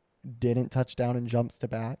Cane didn't touch down and jumps to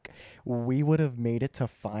back, we would have made it to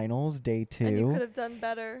finals day 2. And you could have done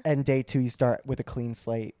better. And day 2 you start with a clean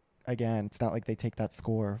slate again. It's not like they take that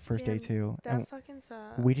score first day Damn, 2. That And fucking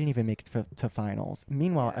sucks. we didn't even make it to finals.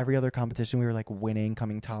 Meanwhile, Yeah. every other competition we were like winning,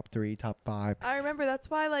 coming top 3, top 5. I remember that's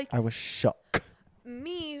why, like, I was shook.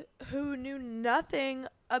 me, who knew nothing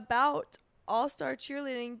about all-star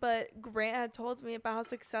cheerleading, but Grant had told me about how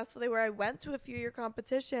successful they were. I went to a few of your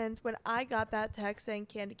competitions. When I got that text saying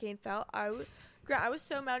Candy Cane fell, Grant, I was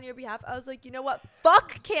so mad on your behalf. I was like, you know what?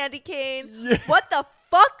 Fuck Candy Cane. Yeah. What the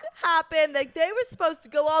fuck happened? Like, they were supposed to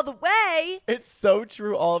go all the way. It's so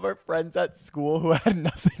true. All of our friends at school who had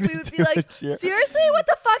nothing We to would do be like, with cheer. seriously? What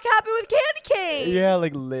the fuck happened with Candy Cane? Yeah,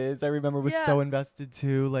 like Liz, I remember, was Yeah. so invested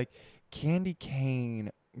too. Like, Candy Cane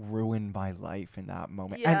ruined my life in that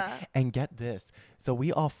moment. Yeah. And get this. So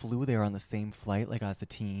we all flew there on the same flight, like as a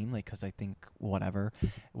team, like, because I think whatever,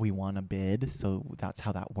 we won a bid. So that's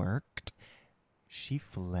how that worked. She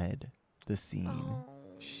fled the scene. Oh.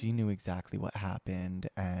 She knew exactly what happened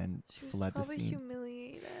and She was fled the probably scene.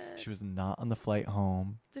 humiliated. She was not on the flight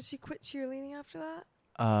home. Did she quit cheerleading after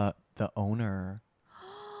that? The owner,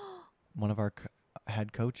 one of our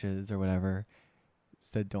head coaches or whatever,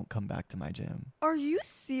 said, "Don't come back to my gym." Are you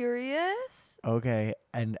serious? Okay,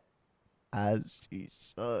 and as she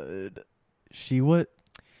should, she would.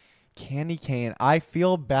 Candy Cane, I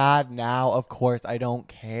feel bad now. Of course, I don't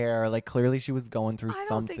care. Like, clearly she was going through I don't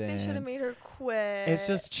something. think they should have made her quit. It's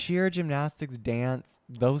just cheer, gymnastics, dance.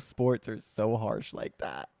 Those sports are so harsh like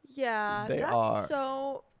that. yeah, they that's are.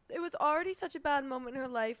 so. It was already such a bad moment in her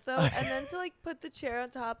life, though, and then to like put the chair on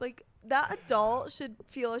top, like that adult should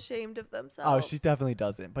feel ashamed of themselves. Oh, she definitely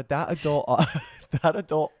doesn't. But that adult, that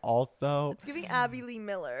adult also. It's giving Abby Lee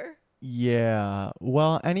Miller. Yeah.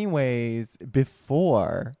 Well, anyways,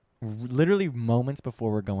 literally moments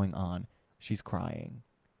before we're going on, she's crying.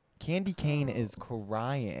 Candy Cane is The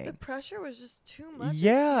crying. pressure was just too much. it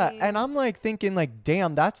Yeah, and I'm seems. like thinking like,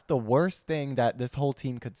 damn, that's the worst thing that this whole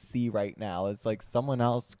team could see right now is like someone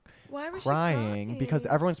else Why was crying she because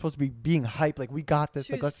crying? everyone's supposed to be being hyped. Like, we got this.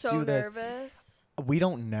 She Like, was let's so do this. nervous. We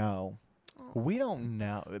don't know. Oh. We don't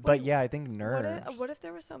know. But Wait, yeah, I think nerves. What if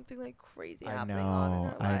there was something like crazy I happening on in know.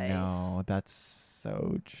 her life? I know. That's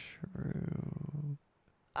so true.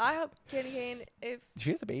 I hope Candy Cane, if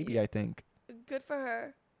She has a baby, I think. good for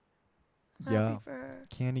her. Yeah. Happy for her.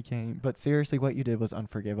 Candy Cane. But seriously, what you did was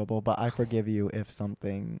unforgivable. But I forgive you if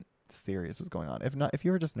something serious was going on. If not, if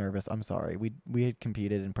you were just nervous, I'm sorry. We had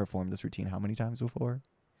competed and performed this routine how many times before?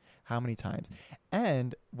 How many times?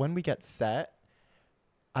 And when we get set,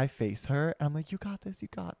 I face her and I'm like, you got this, you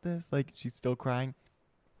got this. Like, she's still crying.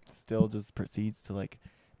 Still just proceeds to like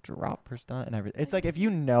drop her stunt and everything. It's like, if you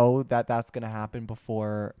know that that's going to happen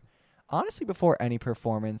before any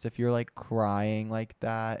performance, if you're like crying like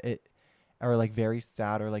that, or like very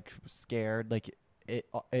sad or like scared, like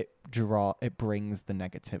it brings the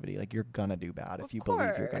negativity. Like, you're gonna do bad if you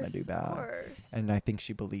believe you're gonna do Of bad. course. And I think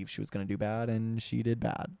she believed she was gonna do bad, and she did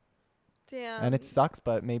bad. Damn. And it sucks,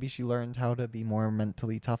 but maybe she learned how to be more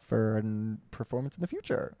mentally tougher and performance in the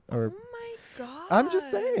future. Or Oh my god. I'm just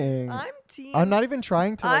saying. I'm not even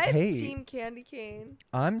trying to like I'm hate. team Candy Cane.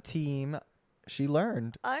 I'm team. She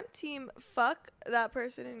learned. I'm team fuck that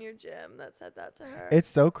person in your gym that said that to her. It's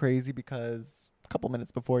so crazy because a couple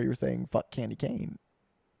minutes before you were saying fuck Candy Cane.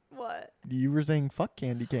 what? You were saying fuck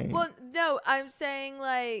Candy Cane. Well, no, I'm saying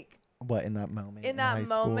like What, in that moment? In high that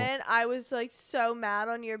school? moment, I was like so mad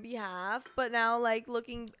on your behalf. But now, like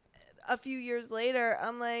looking a few years later,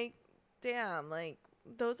 I'm like, damn, like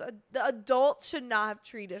the adults should not have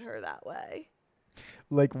treated her that way.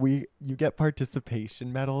 Like you get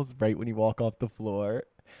participation medals right when you walk off the floor.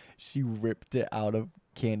 She ripped it out of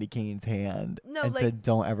Candy Cane's hand No, and like- said,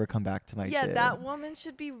 "Don't ever come back to my Yeah, gym." that woman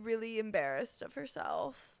should be really embarrassed of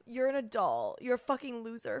herself. You're an adult. You're a fucking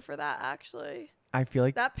loser for that, actually. I feel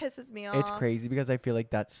like That pisses me off. it's crazy because I feel like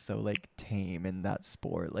that's so like tame in that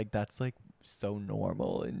sport. Like that's like so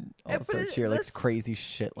normal in but all-star it- cheer. Like that's- crazy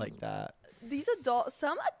shit like that. These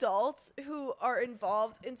some adults who are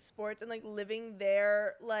involved in sports and like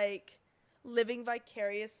living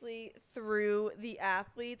vicariously through the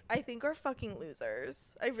athletes, I think are fucking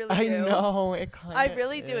losers. I really I do. know it kind of. I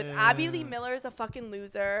really do. It's Abby Lee Miller is a fucking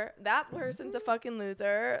loser. That person's a fucking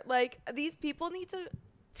loser. Like, these people need to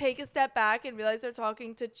take a step back and realize they're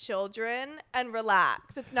talking to children and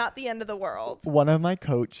relax. It's not the end of the world. One of my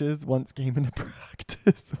coaches once came into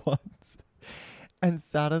practice once and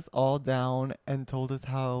sat us all down and told us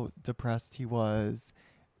how depressed he was.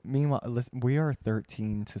 Meanwhile, listen, we are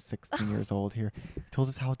 13 to 16 years old here. He told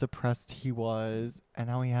us how depressed he was and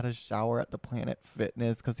how he had a shower at the Planet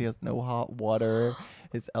Fitness because he has no hot water.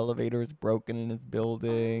 His elevator is broken in his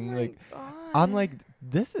building. Oh my Like, God. I'm like,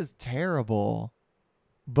 this is terrible.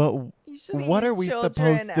 But You shouldn't what use are we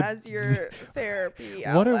children supposed to as your therapy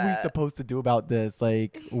what are we outlet. supposed to do about this?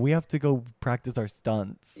 Like, we have to go practice our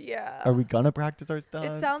stunts. Yeah. Are we gonna practice our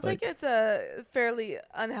stunts? It sounds like it's a fairly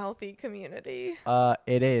unhealthy community.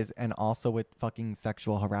 It is, and also with fucking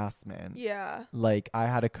sexual harassment. Yeah. Like, I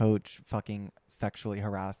had a coach fucking sexually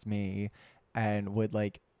harass me, and would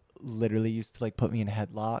like literally used to like put me in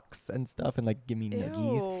headlocks and stuff, and like give me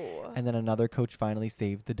noogies. Ew. And then another coach finally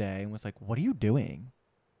saved the day and was like, "What are you doing?"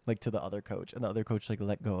 Like, to the other coach, and the other coach like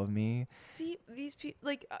let go of me. See, these people,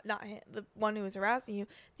 like, not him, the one who was harassing you,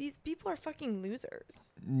 these people are fucking losers.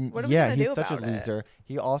 What are we Yeah, gonna he's do such a about it? loser.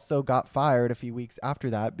 He also got fired a few weeks after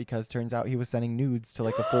that because turns out he was sending nudes to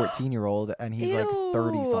like a 14-year-old and he's like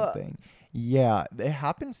 30 Ew. something. Yeah, it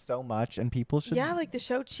happens so much and people should Yeah, like the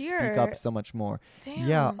show Cheer. speak up so much more. Damn.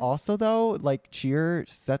 Yeah, also though, like Cheer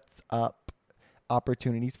sets up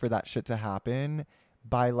opportunities for that shit to happen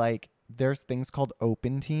by like there's things called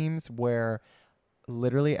open teams where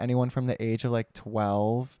literally anyone from the age of like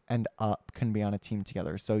 12 and up can be on a team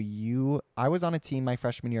together. So I was on a team my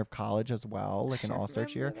freshman year of college as well, like an all-star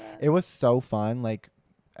cheer. Remember that. It was so fun, like,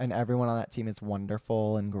 and everyone on that team is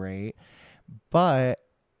wonderful and great. But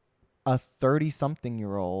a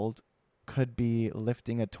 30-something-year-old could be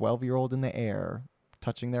lifting a 12-year-old in the air,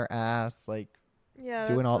 touching their ass, like, Yeah,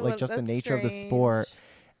 doing that's all a like lit- just the that's nature of the sport. strange.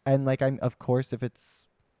 And like I'm of course if it's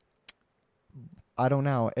I don't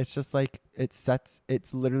know, it's just like it's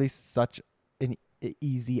literally such an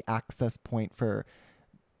easy access point for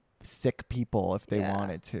sick people if they Yeah.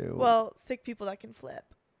 wanted to. Well, sick people that can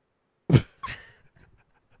flip.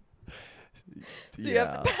 So you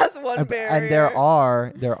have to pass one and, barrier. and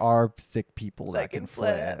there are sick people that can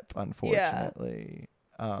flip, unfortunately.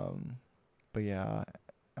 But yeah,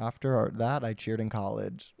 after that I cheered in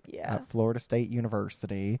college Yeah. at Florida State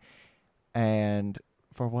University, and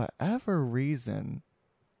for whatever reason,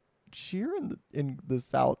 cheer in the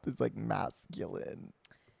South is like masculine,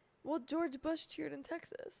 Well, George Bush cheered in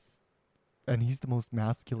Texas. and he's the most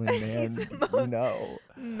masculine He's man the you most- know.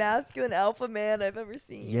 Masculine alpha man I've ever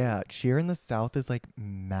seen. Yeah, cheer in the South is like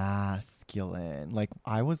masculine. Like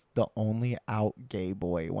I was the only out gay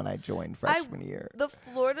boy when I joined freshman year. The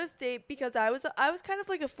Florida State, because I was kind of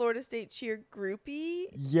like a Florida State cheer groupie.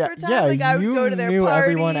 Yeah, for a time. yeah, Like I would you go to their knew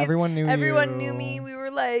everyone. parties. Everyone knew Everyone you. knew me. We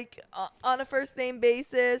were like on a first name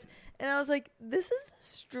basis. And I was like, this is the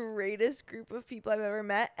straightest group of people I've ever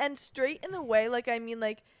met. And straight in the way, like, I mean,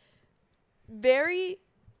 like, very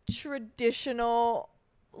traditional,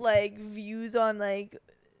 like, views on, like,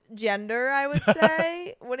 gender, I would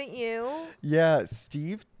say. Wouldn't you? Yeah,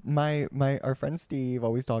 Steve, our friend Steve,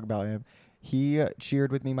 always talk about him. He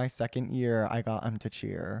cheered with me my second year. I got him to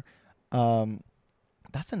cheer.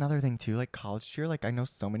 That's another thing too, like college cheer. Like I know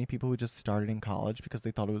so many people who just started in college because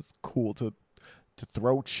they thought it was cool to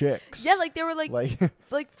throw chicks. Yeah, like, they were, like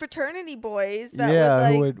like fraternity boys that yeah, would,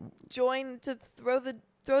 like, who would join to throw the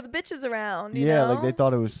bitches around, you yeah, know? like they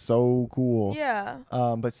thought it was so cool. Yeah.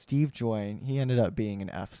 But Steve joined. He ended up being an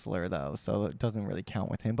F slur though, so it doesn't really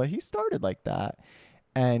count with him. But he started like that,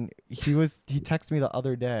 and he texted me the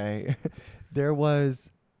other day. There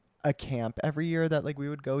was a camp every year that like we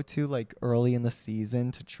would go to like early in the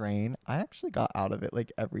season to train. I actually got out of it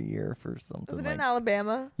like every year for something. Was it like, in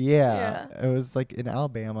Alabama? yeah, it was like in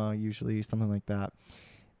Alabama usually, something like that.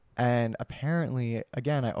 And apparently,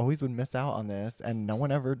 again, I always would miss out on this, and no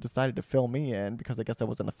one ever decided to fill me in because I guess I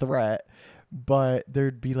wasn't a threat. But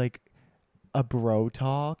there'd be like a bro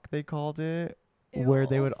talk, they called it, where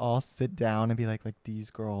they Ew. would all sit down and be like these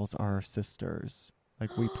girls are our sisters.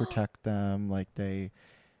 Like we protect them. Like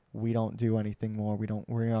we don't do anything more.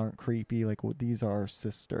 We aren't creepy. Like these are our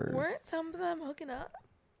sisters. Weren't some of them hooking up?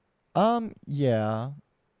 Yeah,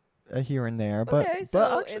 here and there, but Okay, so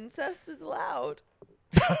but actually, incest is allowed.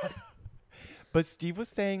 but Steve was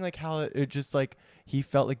saying like how it just like he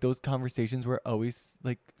felt like those conversations were always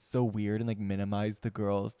like so weird and like minimized the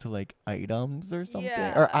girls to like items or something.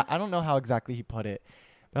 Or Yeah. I don't know how exactly he put it,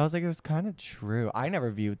 but I was like it was kind of true. I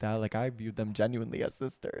never viewed that. Like I viewed them genuinely as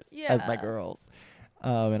sisters, as my Yeah. girls,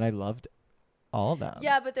 and I loved all of them.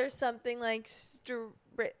 Yeah, but there's something like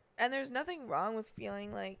and there's nothing wrong with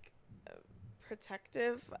feeling like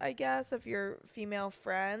protective, I guess, of your female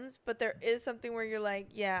friends, but there is something where you're like,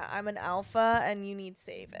 yeah, I'm an alpha and you need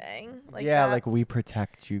saving. Like yeah, like we that's-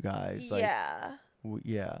 protect you guys. Like, yeah.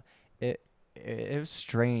 yeah. It was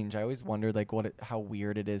strange. I always wondered like how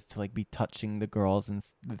weird it is to like be touching the girls in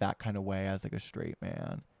that kind of way as like a straight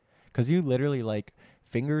man, because you literally like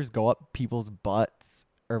fingers go up people's butts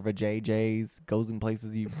or vajayjays, goes in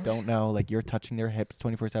places you don't know. Like you're touching their hips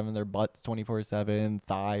 24/7, their butts 24/7,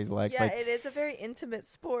 thighs, legs. Yeah, Like it is a very intimate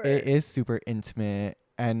sport. it is super intimate,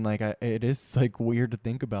 and like it is like weird to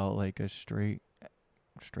think about like a straight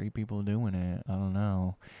people doing it. I don't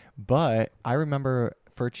know, but I remember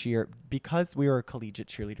for cheer, because we were collegiate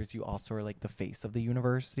cheerleaders, you also are like the face of the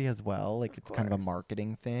university as well. Like Of it's kind of a course.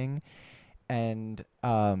 marketing thing, and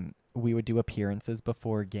we would do appearances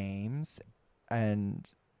before games, and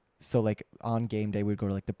so like on game day we'd go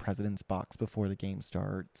to like the president's box before the game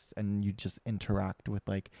starts, and you just interact with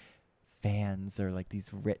like fans or like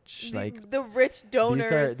these rich like The rich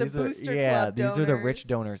donors, the these are- booster yeah, club these are the rich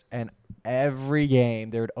donors. donors. And every game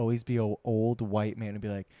there would always be an old white man who'd be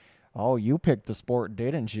like, oh, you picked the sport,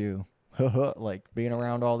 didn't you? Like being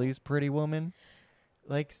around all these pretty women,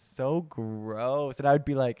 like so gross. And I would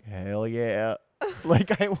be like, hell yeah.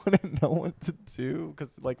 Like I wouldn't know what to do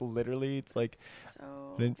because like literally it's like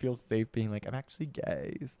So I didn't feel safe being like I'm actually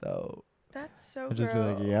gay, so that's so I'd just be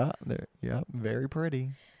like, gross. yeah, they're very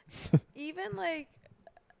pretty. Even like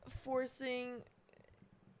forcing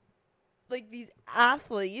like these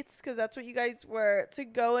athletes, because that's what you guys were, to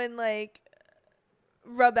go and like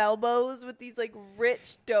rub elbows with these like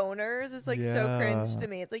rich donors is like so cringe Yeah. to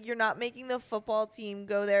me. It's like you're not making the football team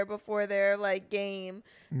go there before their like game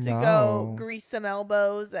to go No. grease some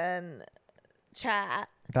elbows and chat.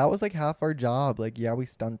 That was like half our job. Like, yeah, we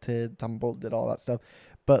stunted, tumbled, did all that stuff.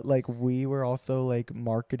 But like we were also like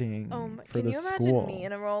marketing for Can the you imagine school. me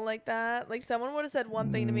in a role like that? Like someone would have said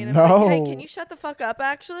one thing to me and I'm like, hey, No. can you shut the fuck up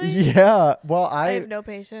actually? Yeah. Well, I have no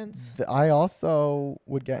patience. I also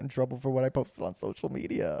would get in trouble for what I posted on social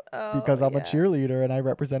media because Oh, I'm a yeah. cheerleader and I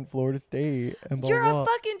represent Florida State and blah, You're blah, a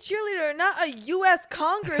fucking cheerleader, not a U.S.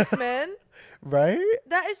 congressman. right?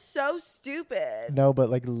 That is so stupid. No,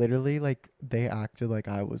 but like literally like they acted like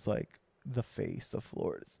I was like the face of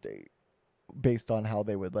Florida State based on how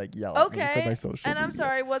they would like yell at me for Okay, my social and I'm media.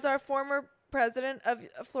 sorry, was our former president of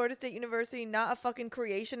Florida State University not a fucking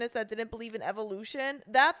creationist that didn't believe in evolution?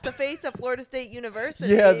 That's the face of Florida State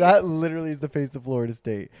University. Yeah, that literally is the face of Florida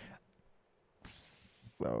State.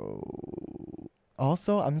 So,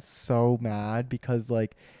 also, I'm so mad because,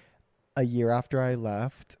 like, a year after I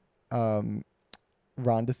left, Ron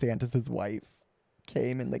DeSantis' wife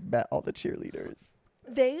came and, like, met all the cheerleaders.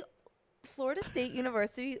 Florida State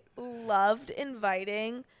University loved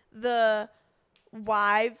inviting the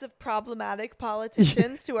wives of problematic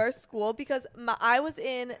politicians to our school because I was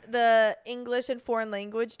in the English and foreign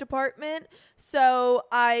language department. So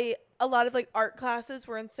a lot of like art classes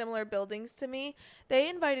were in similar buildings to me. They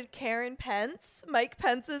invited Karen Pence, Mike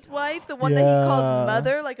Pence's wife, the one that he calls Yeah.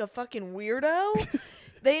 mother, like a fucking weirdo.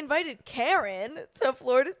 They invited Karen to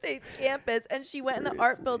Florida State's campus and she went in the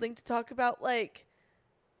art Seriously. building to talk about like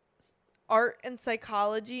art and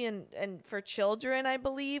psychology and for children, I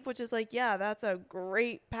believe, which is like, yeah, that's a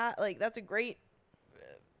great that's a great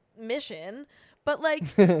mission, but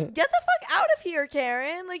like get the fuck out of here,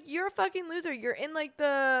 Karen. Like you're a fucking loser. You're in like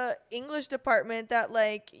the English department that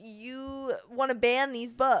like you want to ban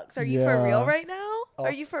these books. Are you for real Yeah. right now? Are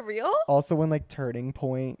Also- you for real? Also, when, like, Turning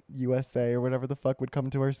Point USA or whatever the fuck would come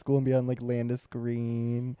to our school and be on, like, Landis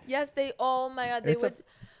Green. Yes, oh my god, they It's a- would.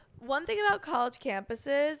 One thing about college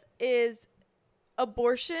campuses is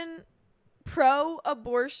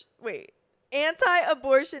pro-abortion. Wait,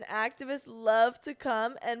 Anti-abortion activists love to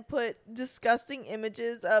come and put disgusting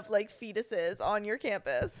images of like fetuses on your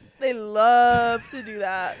campus. They love to do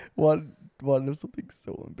that. One of something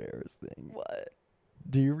so embarrassing. What?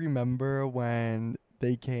 Do you remember when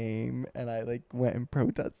they came and I like went and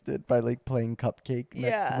protested by like playing Cupcake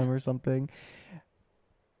next to them or something?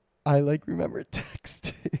 I like remember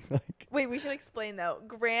texting like, wait, we should explain though.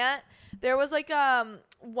 Grant, there was like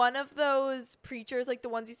one of those preachers, like the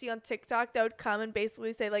ones you see on TikTok, that would come and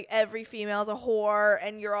basically say like every female's a whore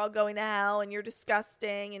and you're all going to hell and you're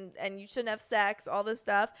disgusting and you shouldn't have sex, all this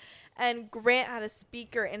stuff. And Grant had a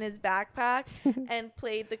speaker in his backpack and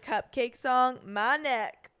played the Cupcake song, My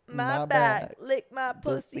Neck, My back, lick my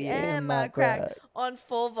pussy and my crack, on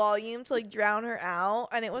full volume to like drown her out.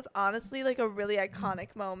 And it was honestly like a really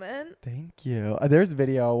iconic moment. Thank you. There's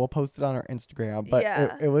video. We'll post it on our Instagram. But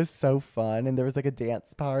it was so fun. And there was like a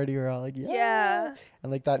dance party. We're all like, yeah.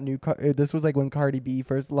 And like that new this was like when Cardi B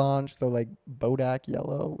first launched. So like Bodak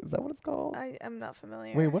Yellow. Is that what it's called? I'm not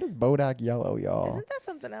familiar. Wait, what is Bodak Yellow, y'all? Isn't that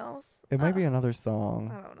something else? It might be another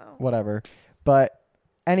song. I don't know. Whatever. But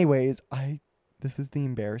anyways, this is the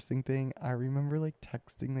embarrassing thing. I remember like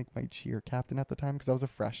texting like my cheer captain at the time because I was a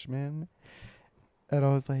freshman. And I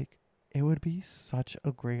was like, it would be such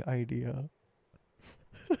a great idea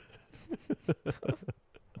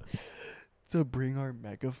to bring our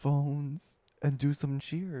megaphones and do some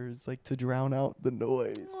cheers, like to drown out the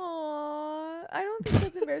noise. Aww, I don't think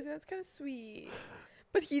that's embarrassing. That's kind of sweet.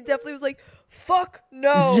 But he definitely was like, fuck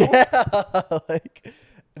no. Yeah, like,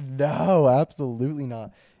 no, absolutely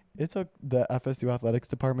not. It took the FSU athletics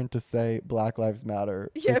department to say Black Lives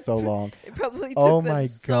Matter for so long. It probably took them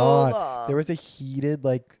so long. There was a heated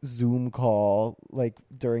like Zoom call like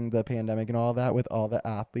during the pandemic and all that with all the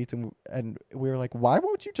athletes, and we were like, why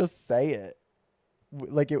won't you just say it?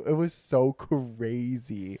 Like it was so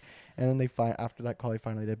crazy. And then after that call, they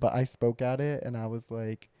finally did. But I spoke at it and I was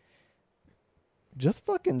like, just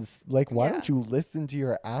fucking like, why don't you listen to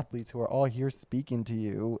your athletes who are all here speaking to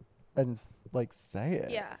you and like say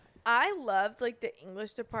it? Yeah. I loved like the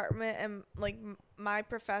English department and like my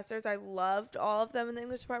professors. I loved all of them in the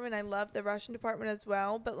English department. I loved the Russian department as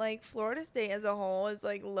well. But like Florida State as a whole is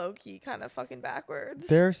like low key kind of fucking backwards.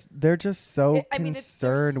 They're just so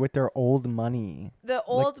concerned with their old money. The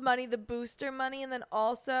old money, the booster money, and then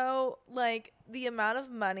also like the amount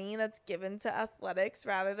of money that's given to athletics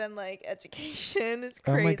rather than like education is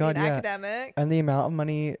crazy. Oh my God, academics. And the amount of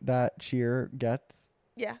money that cheer gets.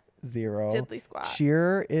 Yeah. Zero. Diddly squat.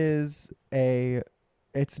 Cheer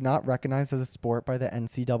it's not recognized as a sport by the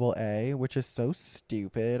NCAA, which is so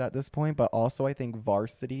stupid at this point. But also I think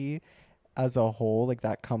varsity as a whole, like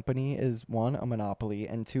that company is one, a monopoly,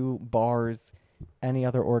 and two, bars any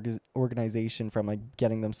other organization from like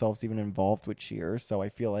getting themselves even involved with cheer. So I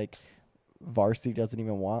feel like varsity doesn't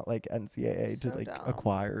even want like NCAA to like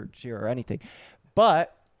acquire cheer or anything.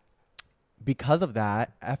 But because of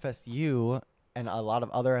that, FSU and a lot of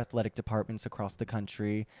other athletic departments across the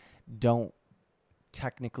country don't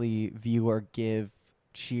technically view or give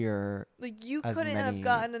cheer. Like you couldn't have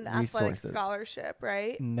gotten an athletic scholarship,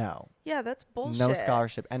 right? No. Yeah, that's bullshit. No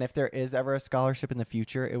scholarship. And if there is ever a scholarship in the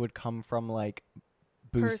future, it would come from like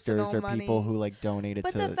boosters personal or people money. who like donated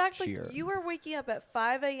to cheer. But the fact like you were waking up at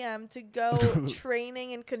 5 a.m. to go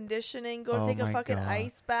training and conditioning, go take a fucking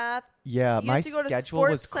ice bath. Yeah, you my have to go schedule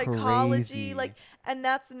to was psychology, crazy. like, and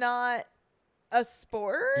that's not a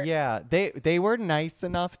sport. Yeah, they were nice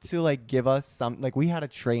enough to like give us some, like we had a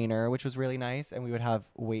trainer, which was really nice, and we would have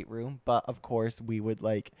weight room, but of course we would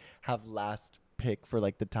like have last pick for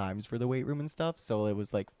like the times for the weight room and stuff, so it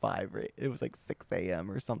was like 6 a.m.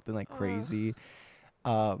 or something like crazy.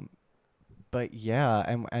 But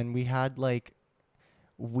yeah, and we had like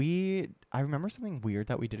I remember something weird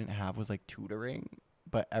that we didn't have was like tutoring,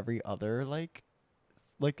 but every other like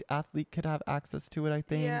athlete could have access to it, I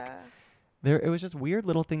think. Yeah. It was just weird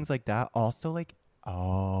little things like that. Also, like,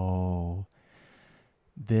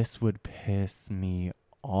 this would piss me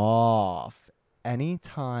off.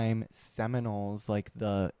 Anytime Seminoles, like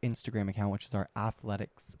the Instagram account, which is our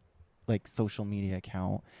athletics, like social media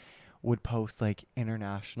account, would post like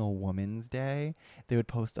International Women's Day, they would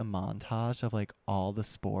post a montage of like all the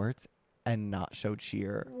sports and not show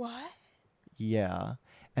cheer. What? Yeah.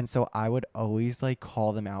 And so I would always like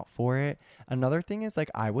call them out for it. Another thing is like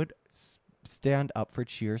I would stand up for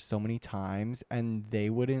cheer so many times and they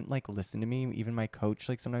wouldn't like listen to me. Even my coach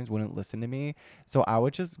like sometimes wouldn't listen to me. So I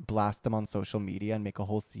would just blast them on social media and make a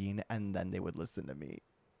whole scene and then they would listen to me.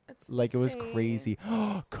 That's like insane. It was crazy.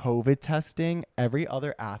 COVID testing. Every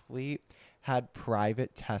other athlete had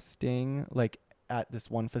private testing like at this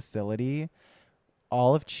one facility.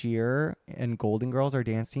 all of cheer and Golden Girls, our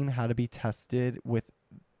dance team, had to be tested with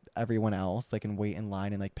everyone else, like, and wait in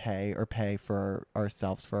line and like pay for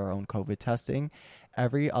ourselves for our own COVID testing.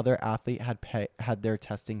 Every other athlete had their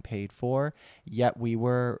testing paid for, yet we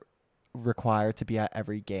were required to be at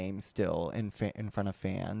every game still in front of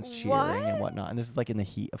fans cheering and whatnot. And this is like in the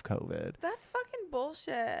heat of COVID. That's fucking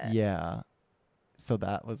bullshit. Yeah. So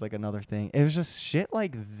that was like another thing. It was just shit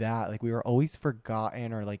like that. Like we were always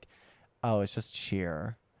forgotten, or like, oh, it's just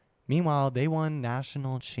cheer. Meanwhile, they won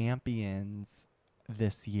national champions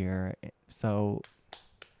this year. So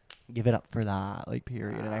give it up for that, like,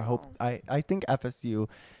 period. Wow. And I hope, I think FSU,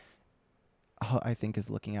 I think, is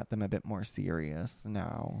looking at them a bit more serious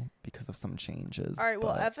now because of some changes. All right,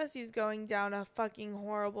 well, FSU's going down a fucking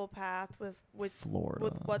horrible path with Florida,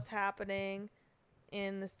 with what's happening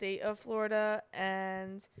in the state of Florida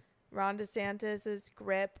and Ron DeSantis'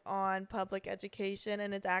 grip on public education,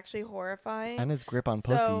 and it's actually horrifying. And his grip on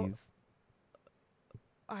pussies.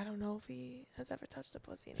 I don't know if he has ever touched a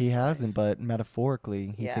pussy. He hasn't, but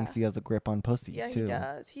metaphorically, he thinks he has a grip on pussies, too.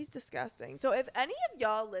 Yeah, he does. He's disgusting. So if any of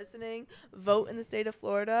y'all listening vote in the state of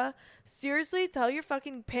Florida, seriously, tell your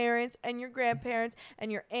fucking parents and your grandparents and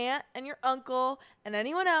your aunt and your uncle and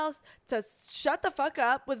anyone else to shut the fuck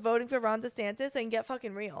up with voting for Ron DeSantis and get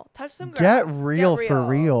fucking real. Touch some grass. Get real for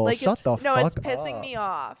real. Like, shut the fuck up. No, it's pissing me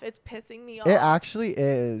off. It's pissing me off. It actually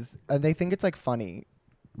is. And they think it's, like, funny.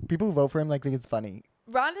 People who vote for him, like, think it's funny.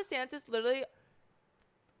 Ron DeSantis literally,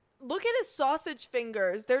 look at his sausage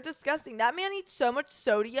fingers. They're disgusting. That man eats so much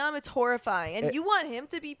sodium. It's horrifying. And you want him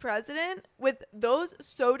to be president with those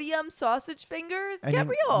sodium sausage fingers? Get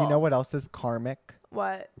real. You know what else is karmic?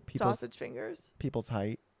 What? Sausage fingers? People's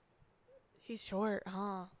height. He's short,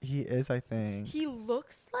 huh? He is, I think. He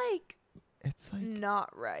looks like... It's like... Not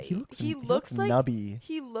right. He looks like... nubby.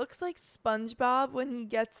 He looks like SpongeBob when he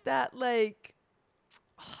gets that, like...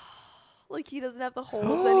 Like he doesn't have the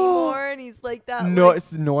holes anymore, and he's like that. No, like,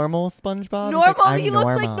 it's normal SpongeBob. Normal. Like, he looks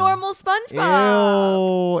like normal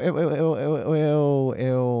SpongeBob.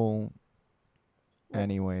 Ew.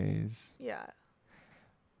 Anyways. Yeah.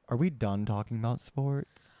 Are we done talking about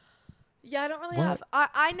sports? Yeah, I don't really have.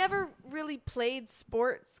 I never really played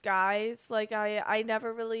sports, guys. Like I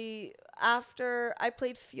never really. After I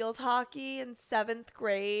played field hockey in 7th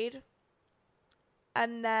grade,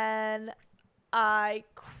 and then I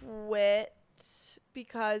quit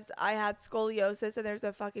because I had scoliosis, and there's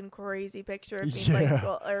a fucking crazy picture of me playing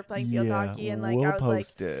field hockey, and like I was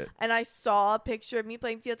like, and I saw a picture of me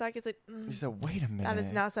playing field hockey. It's like, you said, wait a minute, that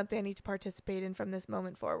is not something I need to participate in from this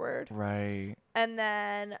moment forward. Right. And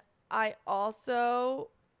then I also,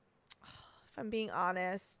 if I'm being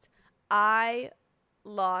honest, I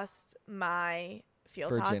lost my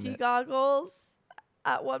field hockey goggles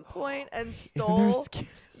at one point and stole.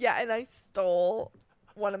 Yeah, and I stole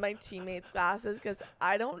one of my teammates' glasses because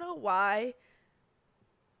I don't know why.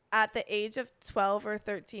 At the age of 12 or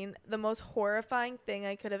 13, the most horrifying thing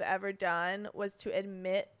I could have ever done was to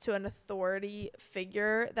admit to an authority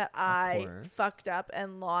figure that I fucked up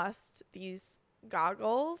and lost these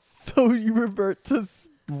goggles. So you revert to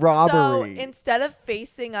robbery. So instead of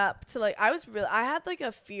facing up to, like, I had like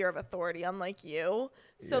a fear of authority, unlike you.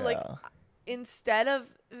 So like instead of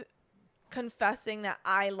confessing that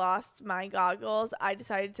I lost my goggles, I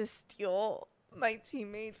decided to steal my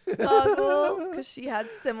teammate's goggles because she had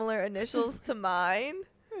similar initials to mine.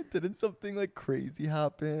 Didn't something like crazy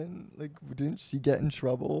happen? Like, didn't she get in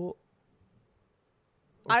trouble?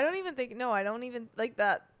 I don't even like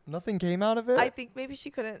that. Nothing came out of it? I think maybe she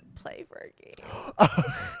couldn't play for a game.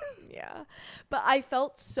 Yeah. But I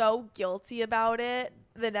felt so guilty about it.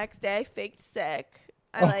 The next day I faked sick.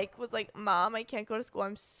 I was like, Mom, I can't go to school.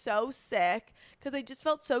 I'm so sick. Because I just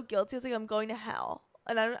felt so guilty. I was like, I'm going to hell.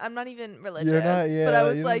 And I'm not even religious. But I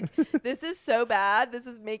was like, this is so bad. This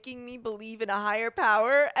is making me believe in a higher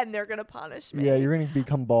power. And they're going to punish me. Yeah, you're going to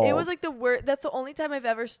become bald. It was like the worst. That's the only time I've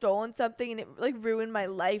ever stolen something. And it like ruined my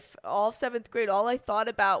life. All of 7th grade, all I thought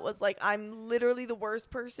about was like, I'm literally the worst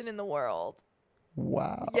person in the world.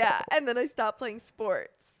 Wow. Yeah. And then I stopped playing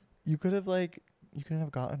sports. You couldn't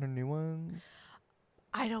have gotten her new ones.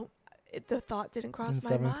 The thought didn't cross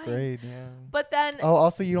my mind. In 7th grade, yeah. But then... Oh,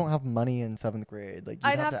 also, you don't have money in 7th grade. Like,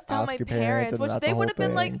 I'd have to tell my parents, which they would have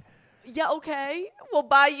been like, yeah, okay, we'll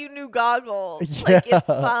buy you new goggles. Yeah. Like, it's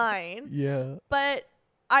fine. Yeah. But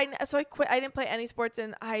I quit. I didn't play any sports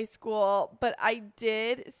in high school, but I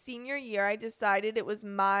did. Senior year, I decided it was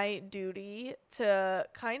my duty to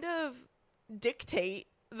kind of dictate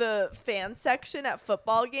the fan section at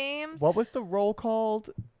football games. What was the role called?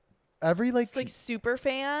 Every like super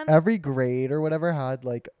fan. Every grade or whatever had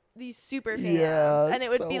like these super fans. Yeah, And it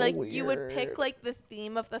would be so like you would pick weird. like the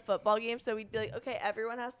theme of the football game. So we'd be like, okay,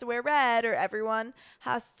 everyone has to wear red, or everyone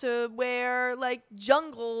has to wear like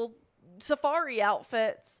jungle safari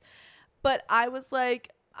outfits. But I was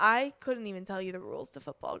like, I couldn't even tell you the rules to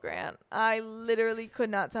football, Grant. I literally could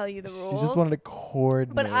not tell you the rules. She just wanted to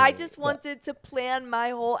coordinate. But I just wanted to plan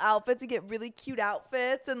my whole outfit to get really cute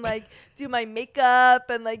outfits and like do my makeup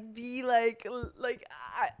and like be like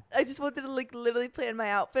I just wanted to like literally plan my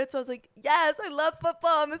outfit. So I was like, yes, I love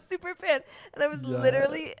football. I'm a super fan. And I was Yeah.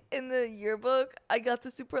 literally in the yearbook, I got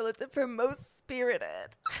the superlative for most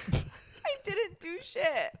spirited. I didn't do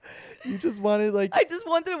shit. You just wanted like, I just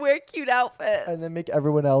wanted to wear cute outfits. and then make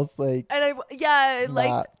everyone else like. And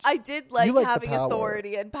I did like You like the having power.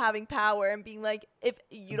 authority and having power and being like, if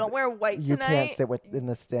you don't wear white You tonight. can't sit in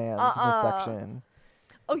the stands in the section.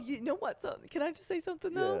 Oh, you know what? So, can I just say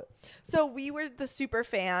something though? Yeah. So we were the super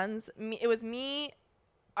fans. It was me,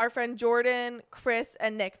 our friend Jordan, Chris,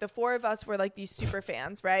 and Nick. The four of us were like these super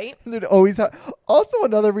fans, right? There'd always have. Also,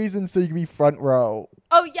 another reason so you can be front row.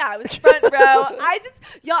 Oh yeah, it was front row.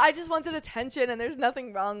 I just wanted attention, and there's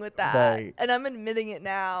nothing wrong with that. Right. And I'm admitting it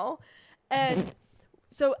now. And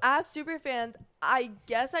so as super fans, I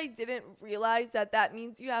guess I didn't realize that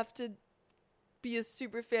means you have to be a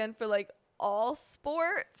super fan for like all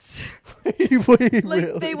sports. Wait, Like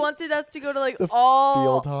really? they wanted us to go to like The all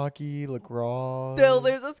field hockey, lacrosse. Still,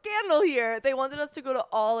 there's a scandal here. They wanted us to go to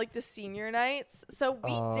all like the senior nights. So we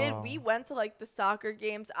did. Oh. We went to like the soccer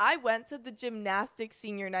games. I went to the gymnastics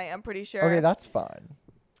senior night, I'm pretty sure. Okay, that's fun.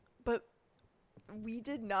 But we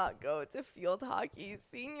did not go to field hockey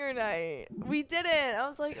senior night. We didn't. I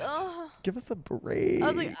was like, oh. Give us a break. I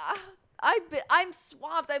was like, I'm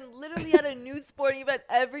swamped. I'm literally at a new sporting event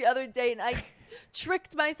every other day, and I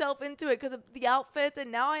tricked myself into it because of the outfits,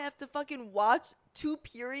 and now I have to fucking watch 2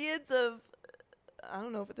 periods of, I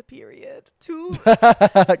don't know if it's a period, 2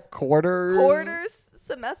 quarters.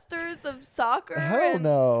 semesters of soccer. Hell and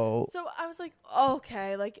no. So I was like,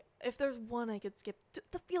 okay, like if there's one I could skip,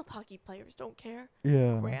 the field hockey players don't care.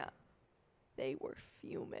 Yeah. Grant, they were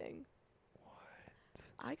fuming.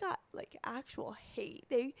 I got like actual hate.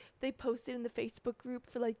 They posted in the Facebook group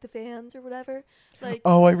for like the fans or whatever. Like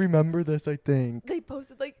Oh, I remember this. I think. they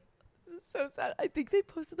posted like, so sad. I think they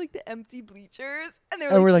posted like the empty bleachers, and they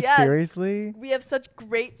were And like, we're like, yes, seriously? we have such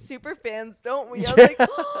great super fans, don't we? I Yeah. was like,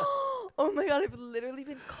 oh my god, I've literally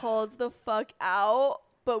been called the fuck out.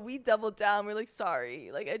 But we doubled down. We're like,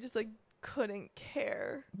 sorry. Like I just like couldn't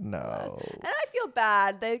care. No. And I feel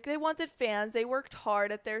bad. They wanted fans. They worked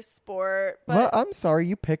hard at their sport. But Well, I'm sorry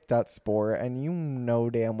you picked that sport, and you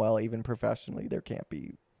know damn well, even professionally, there can't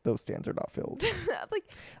be. Those stands are not filled. like,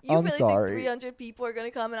 you I'm really sorry. think 300 people are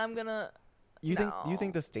gonna come and I'm gonna? You No.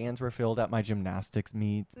 think the stands were filled at my gymnastics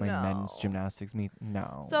meets, my men's No. gymnastics meets?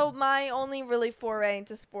 No. So my only really foray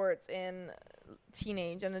into sports in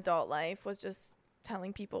teenage and adult life was just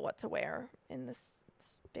telling people what to wear in the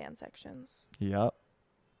band sections. Yep.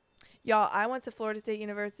 Y'all, I went to Florida State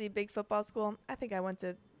University, big football school. I think I went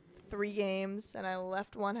to 3 games and I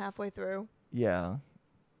left one halfway through. Yeah.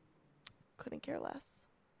 Couldn't care less.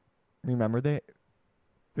 Remember they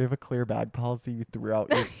have a clear bag policy. You threw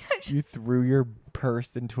out you threw your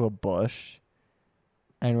purse into a bush,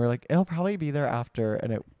 and we're like, it'll probably be there after,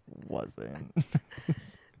 and it wasn't.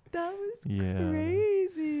 That was Yeah.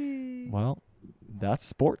 crazy. Well, that's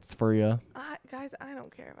sports for you. Guys, I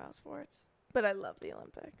don't care about sports, but I love the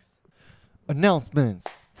Olympics. Announcements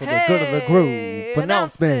for the good of the group.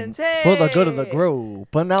 Announcements for the good of the hey.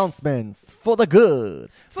 group. Announcements for the good.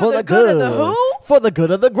 For the good of the who? For the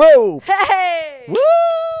good of the group. Hey!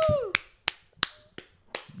 Woo!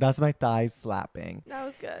 That's my thighs slapping. That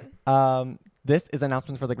was good. This is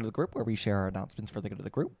announcements for the good of the group, where we share our announcements for the good of the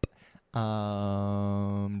group.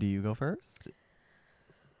 Do you go first?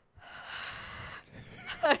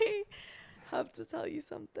 I have to tell you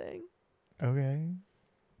something. Okay.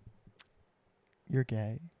 You're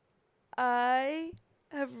gay. I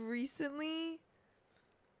have recently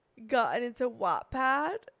gotten into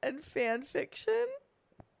Wattpad and fan fiction.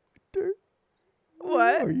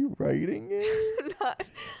 What? Are you writing it?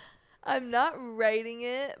 I'm not writing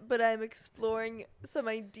it, but I'm exploring some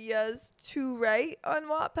ideas to write on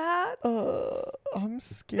Wattpad. I'm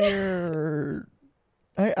scared.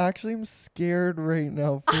 I actually am scared right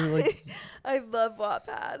now for like. I love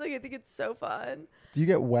Wattpad. Like I think it's so fun. Do you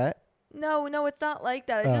get wet? No, it's not like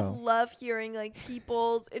that. I just Oh. love hearing like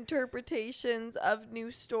people's interpretations of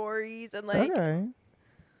new stories and like. Okay.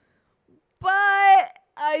 But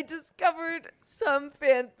I discovered some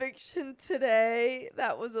fan fiction today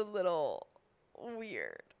that was a little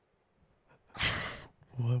weird.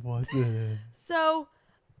 What was it? So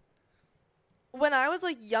when I was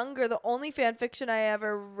like younger, the only fan fiction I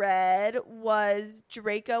ever read was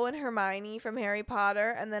Draco and Hermione from Harry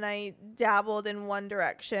Potter, and then I dabbled in One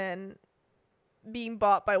Direction, being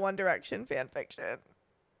bought by One Direction fan fiction,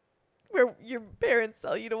 where your parents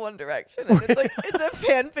sell you to One Direction, and it's like it's a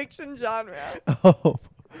fan fiction genre. Oh,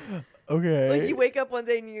 okay. Like you wake up one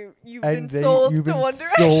day and you've and been sold you've to been One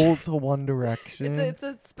Direction. sold to One Direction. It's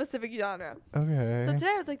a specific genre. Okay. So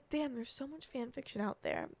today I was like, damn, there's so much fan fiction out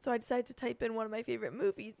there. So I decided to type in one of my favorite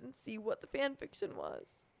movies and see what the fan fiction was.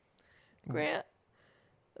 Grant,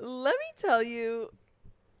 let me tell you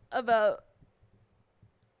about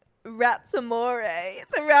Ratsamore,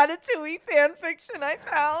 the Ratatouille fan fiction I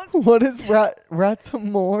found. What is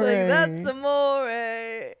Ratsamore? Like, that's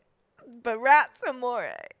amore. But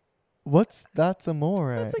Ratsamore. What's that's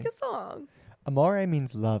amore? That's like a song. Amore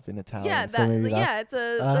means love in Italian. Yeah, so maybe it's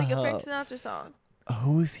like a Oh. Frank Sinatra song.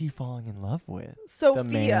 Who is he falling in love with? Sophia.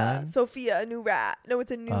 man? Sophia, a new rat. No,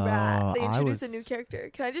 it's a new rat. They I introduce a was- new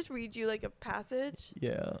character. Can I just read you like a passage?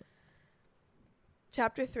 Yeah.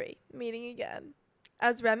 Chapter 3, Meeting Again.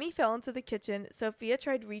 As Remy fell into the kitchen, Sophia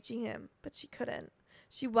tried reaching him, but she couldn't.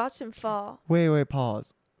 She watched him fall. Wait,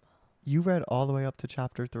 pause. You read all the way up to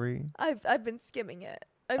chapter 3? I've been skimming it.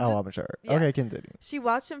 I'm sure. yeah. Okay, continue. She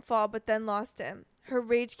watched him fall, but then lost him. Her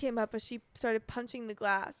rage came up as she started punching the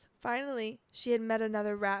glass. Finally, she had met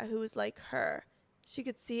another rat who was like her. She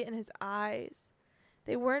could see it in his eyes.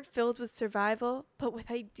 They weren't filled with survival, but with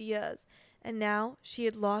ideas. And now she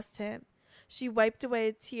had lost him. She wiped away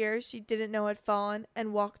a tear she didn't know had fallen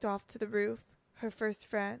and walked off to the roof. Her first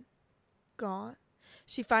friend. Gone.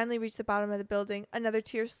 She finally reached the bottom of the building. Another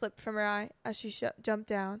tear slipped from her eye as she jumped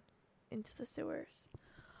down into the sewers.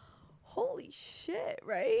 Holy shit,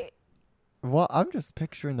 right? Well, I'm just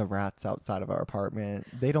picturing the rats outside of our apartment.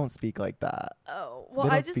 They don't speak like that. Oh, well, They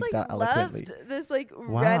I don't just speak like that eloquently. loved this like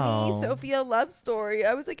Wow. Remy Sophia love story.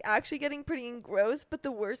 I was like actually getting pretty engrossed, but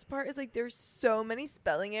the worst part is like there's so many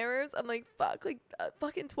spelling errors. I'm like, fuck, like a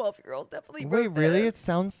fucking 12-year-old definitely Wait, wrote really? It this.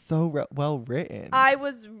 sounds so well written. I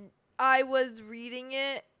was reading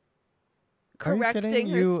it, Are you correcting kidding?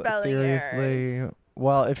 her You spelling seriously? errors.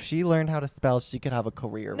 Well, if she learned how to spell, she could have a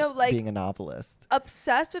career No, like- being a novelist.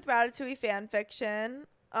 Obsessed with Ratatouille fan fiction.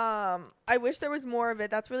 I wish there was more of it.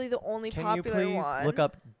 That's really the only Can you popular please one. look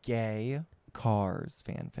up gay cars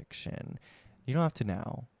fan fiction? You don't have to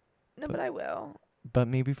now, No, but I will. but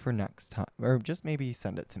maybe for next time, or just maybe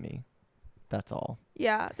send it to me. That's all.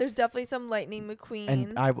 Yeah, there's definitely some Lightning McQueen.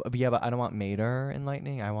 And but I don't want Mater and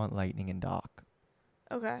Lightning. I want Lightning and Doc.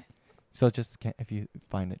 Okay, So if you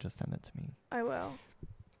find it, just send it to me. I will.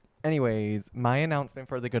 Anyways, my announcement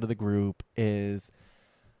for the good of the group is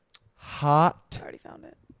hot. I already found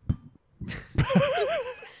it.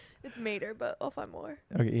 It's Mater, but I'll find more.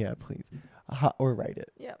 Okay, yeah, please. Hot, or write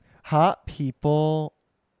it. Yeah. Hot people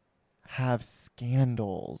have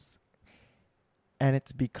scandals. And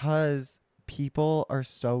it's because people are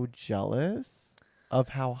so jealous of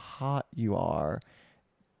how hot you are.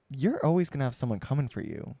 You're always going to have someone coming for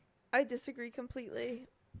you. I disagree completely.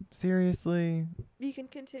 Seriously? You can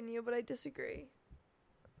continue, but I disagree.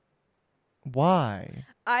 Why?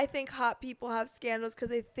 I think hot people have scandals because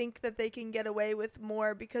they think that they can get away with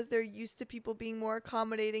more because they're used to people being more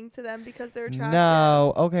accommodating to them because they're attractive.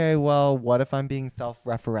 No. Okay, well, what if I'm being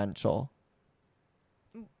self-referential?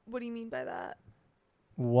 What do you mean by that?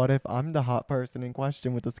 What if I'm the hot person in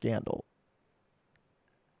question with a scandal?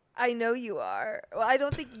 I know you are. Well, I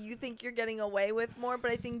don't think you think you're getting away with more, but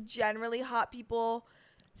I think generally hot people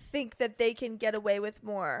think that they can get away with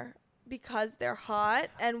more because they're hot,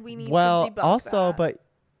 and we need to debunk also, that. but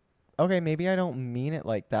okay, maybe I don't mean it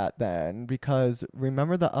like that then, because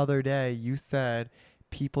remember the other day you said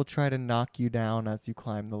people try to knock you down as you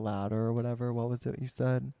climb the ladder or whatever. What was it you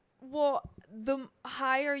said? Well, the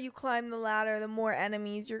higher you climb the ladder, the more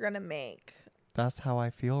enemies you're gonna make. That's how I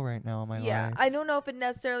feel right now in my life. I don't know if it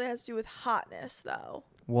necessarily has to do with hotness, though.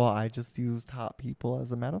 Well, I just used hot people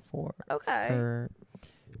as a metaphor Okay.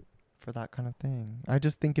 for that kind of thing. I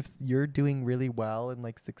just think if you're doing really well and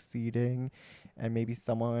like succeeding, and maybe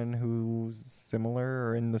someone who's similar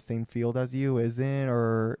or in the same field as you isn't,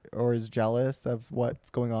 or is jealous of what's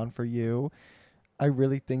going on for you, I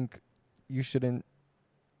really think you shouldn't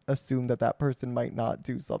assume that that person might not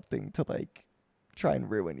do something to like try and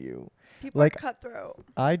ruin you. People like, are cutthroat.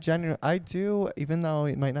 I do, even though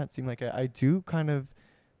it might not seem like it, I do kind of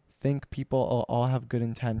think people all have good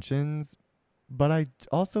intentions, but I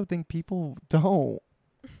also think people don't.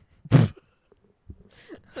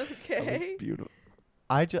 Okay. Beautiful.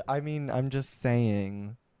 I mean, I'm just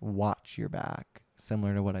saying, watch your back.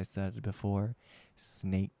 Similar to what I said before.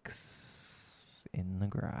 Snakes in the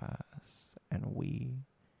grass. and we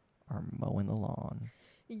are mowing the lawn.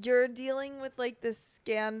 You're dealing with like this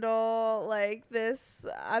scandal, like this,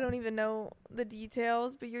 I don't even know the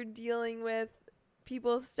details, but you're dealing with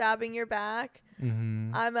people stabbing your back.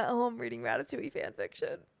 Mm-hmm. I'm at home reading Ratatouille fan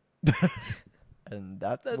fiction. And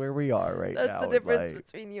that's where we are right now. That's the difference like,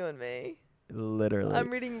 between you and me. literally. I'm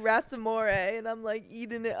reading Ratsamore and I'm like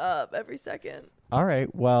eating it up every second. All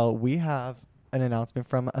right. Well, we have an announcement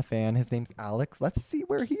from a fan. His name's Alex. Let's see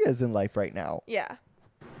where he is in life right now. Yeah.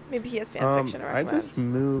 Maybe he has fan fiction to I recommend. just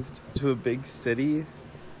moved to a big city.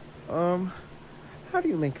 How do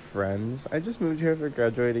you make friends? I just moved here after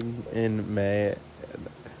graduating in May. And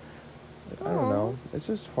I don't know. It's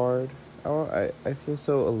just hard. I feel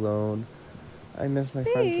so alone. I miss my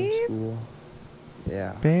friends Babe. from school.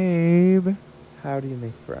 Yeah. Babe. How do you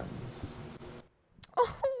make friends?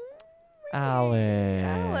 Oh,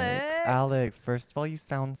 Alex, first of all, you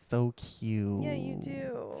sound so cute. Yeah, you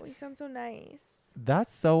do. You sound so nice.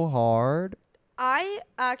 That's so hard. I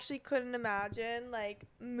actually couldn't imagine like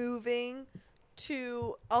moving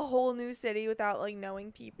to a whole new city without like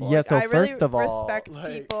knowing people. Yeah, Like, so I really first of all, respect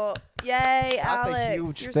like, people. Yay, That's Alex. a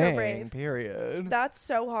huge You're thing, so brave. period. That's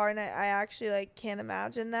so hard, and I actually like can't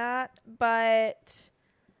imagine that. But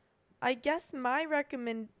I guess my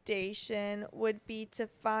recommendation would be to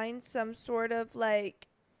find some sort of like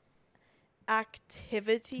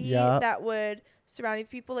activity Yep. that would surround you with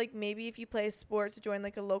people. Like maybe if you play sports, join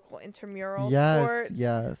like a local intramural Yes, sports.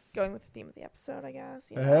 yes. Going with the theme of the episode, I guess.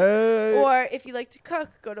 You know? Hey. Or if you like to cook,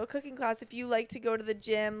 go to a cooking class. If you like to go to the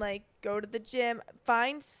gym, like go to the gym.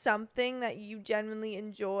 Find something that you genuinely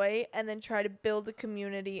enjoy and then try to build a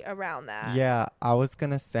community around that. Yeah, I was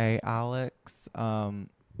gonna say, Alex.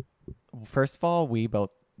 First of all, we both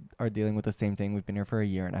are dealing with the same thing. We've been here for a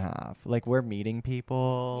year and a half. Like we're meeting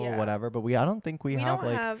people, Yeah. whatever. But I don't think we have don't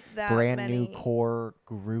like have that brand many. new core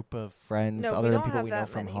group of friends No, we other than don't people have we know that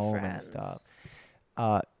from many home and friends. stuff.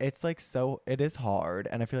 It's like it is hard,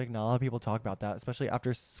 and I feel like not a lot of people talk about that, especially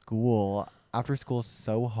after school. After school is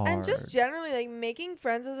so hard. And just generally, like making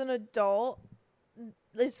friends as an adult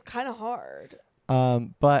is kind of hard.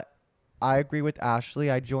 But I agree with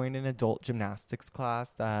Ashley. I joined an adult gymnastics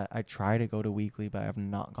class that I try to go to weekly, but I have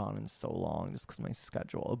not gone in so long just because of my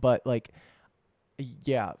schedule. But like,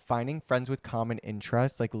 yeah, finding friends with common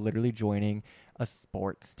interests, like literally joining a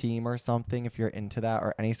sports team or something if you're into that,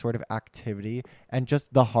 or any sort of activity. And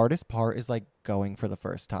just the hardest part is like going for the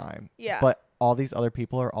first time. Yeah. But all these other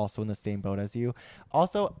people are also in the same boat as you.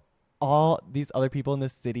 Also, all these other people in the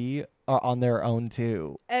city are on their own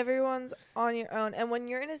too. Everyone's on your own. And when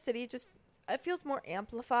you're in a city, it feels more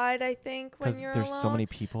amplified, I think, when Because you're there's alone. so many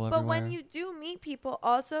people everywhere. But when you do meet people,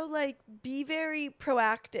 also like be very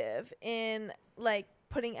proactive in like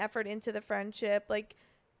putting effort into the friendship. Like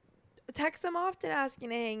text them often asking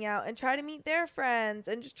to hang out and try to meet their friends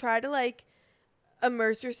and just try to like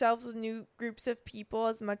immerse yourselves with new groups of people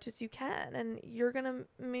as much as you can, and you're gonna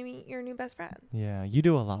meet your new best friend. Yeah, you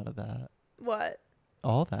do a lot of that. What?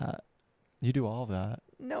 All that. You do all of that.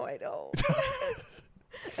 No, I don't.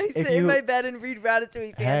 I If sit in you- my bed and read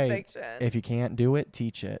Ratatouille fan fiction. If you can't do it,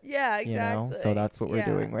 teach it. Yeah, exactly. You know? So that's what we're Yeah.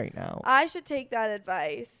 doing right now. I should take that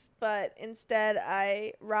advice, but instead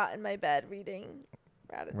I rot in my bed reading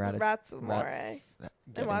Ratsamore Rats and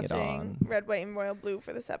getting it watching on. Red, White, and Royal Blue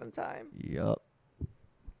for the 7th time. Yup.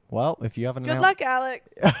 Well, if you have an Good luck, Alex.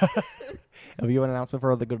 If you have an announcement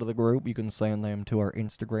for the good of the group, you can send them to our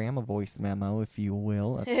Instagram, a voice memo, if you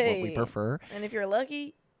will. That's what we Hey. prefer. And if you're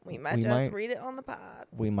lucky, we might We just might- read it on the pod.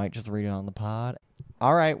 We might just read it on the pod.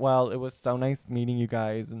 All right. Well, it was so nice meeting you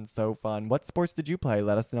guys and so fun. What sports did you play?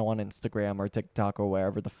 Let us know on Instagram or TikTok or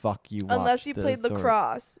wherever the fuck you watched Unless you played this or-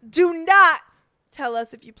 lacrosse. Do not tell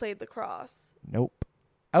us if you played lacrosse. Nope.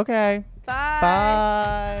 Okay. Bye.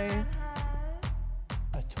 Bye.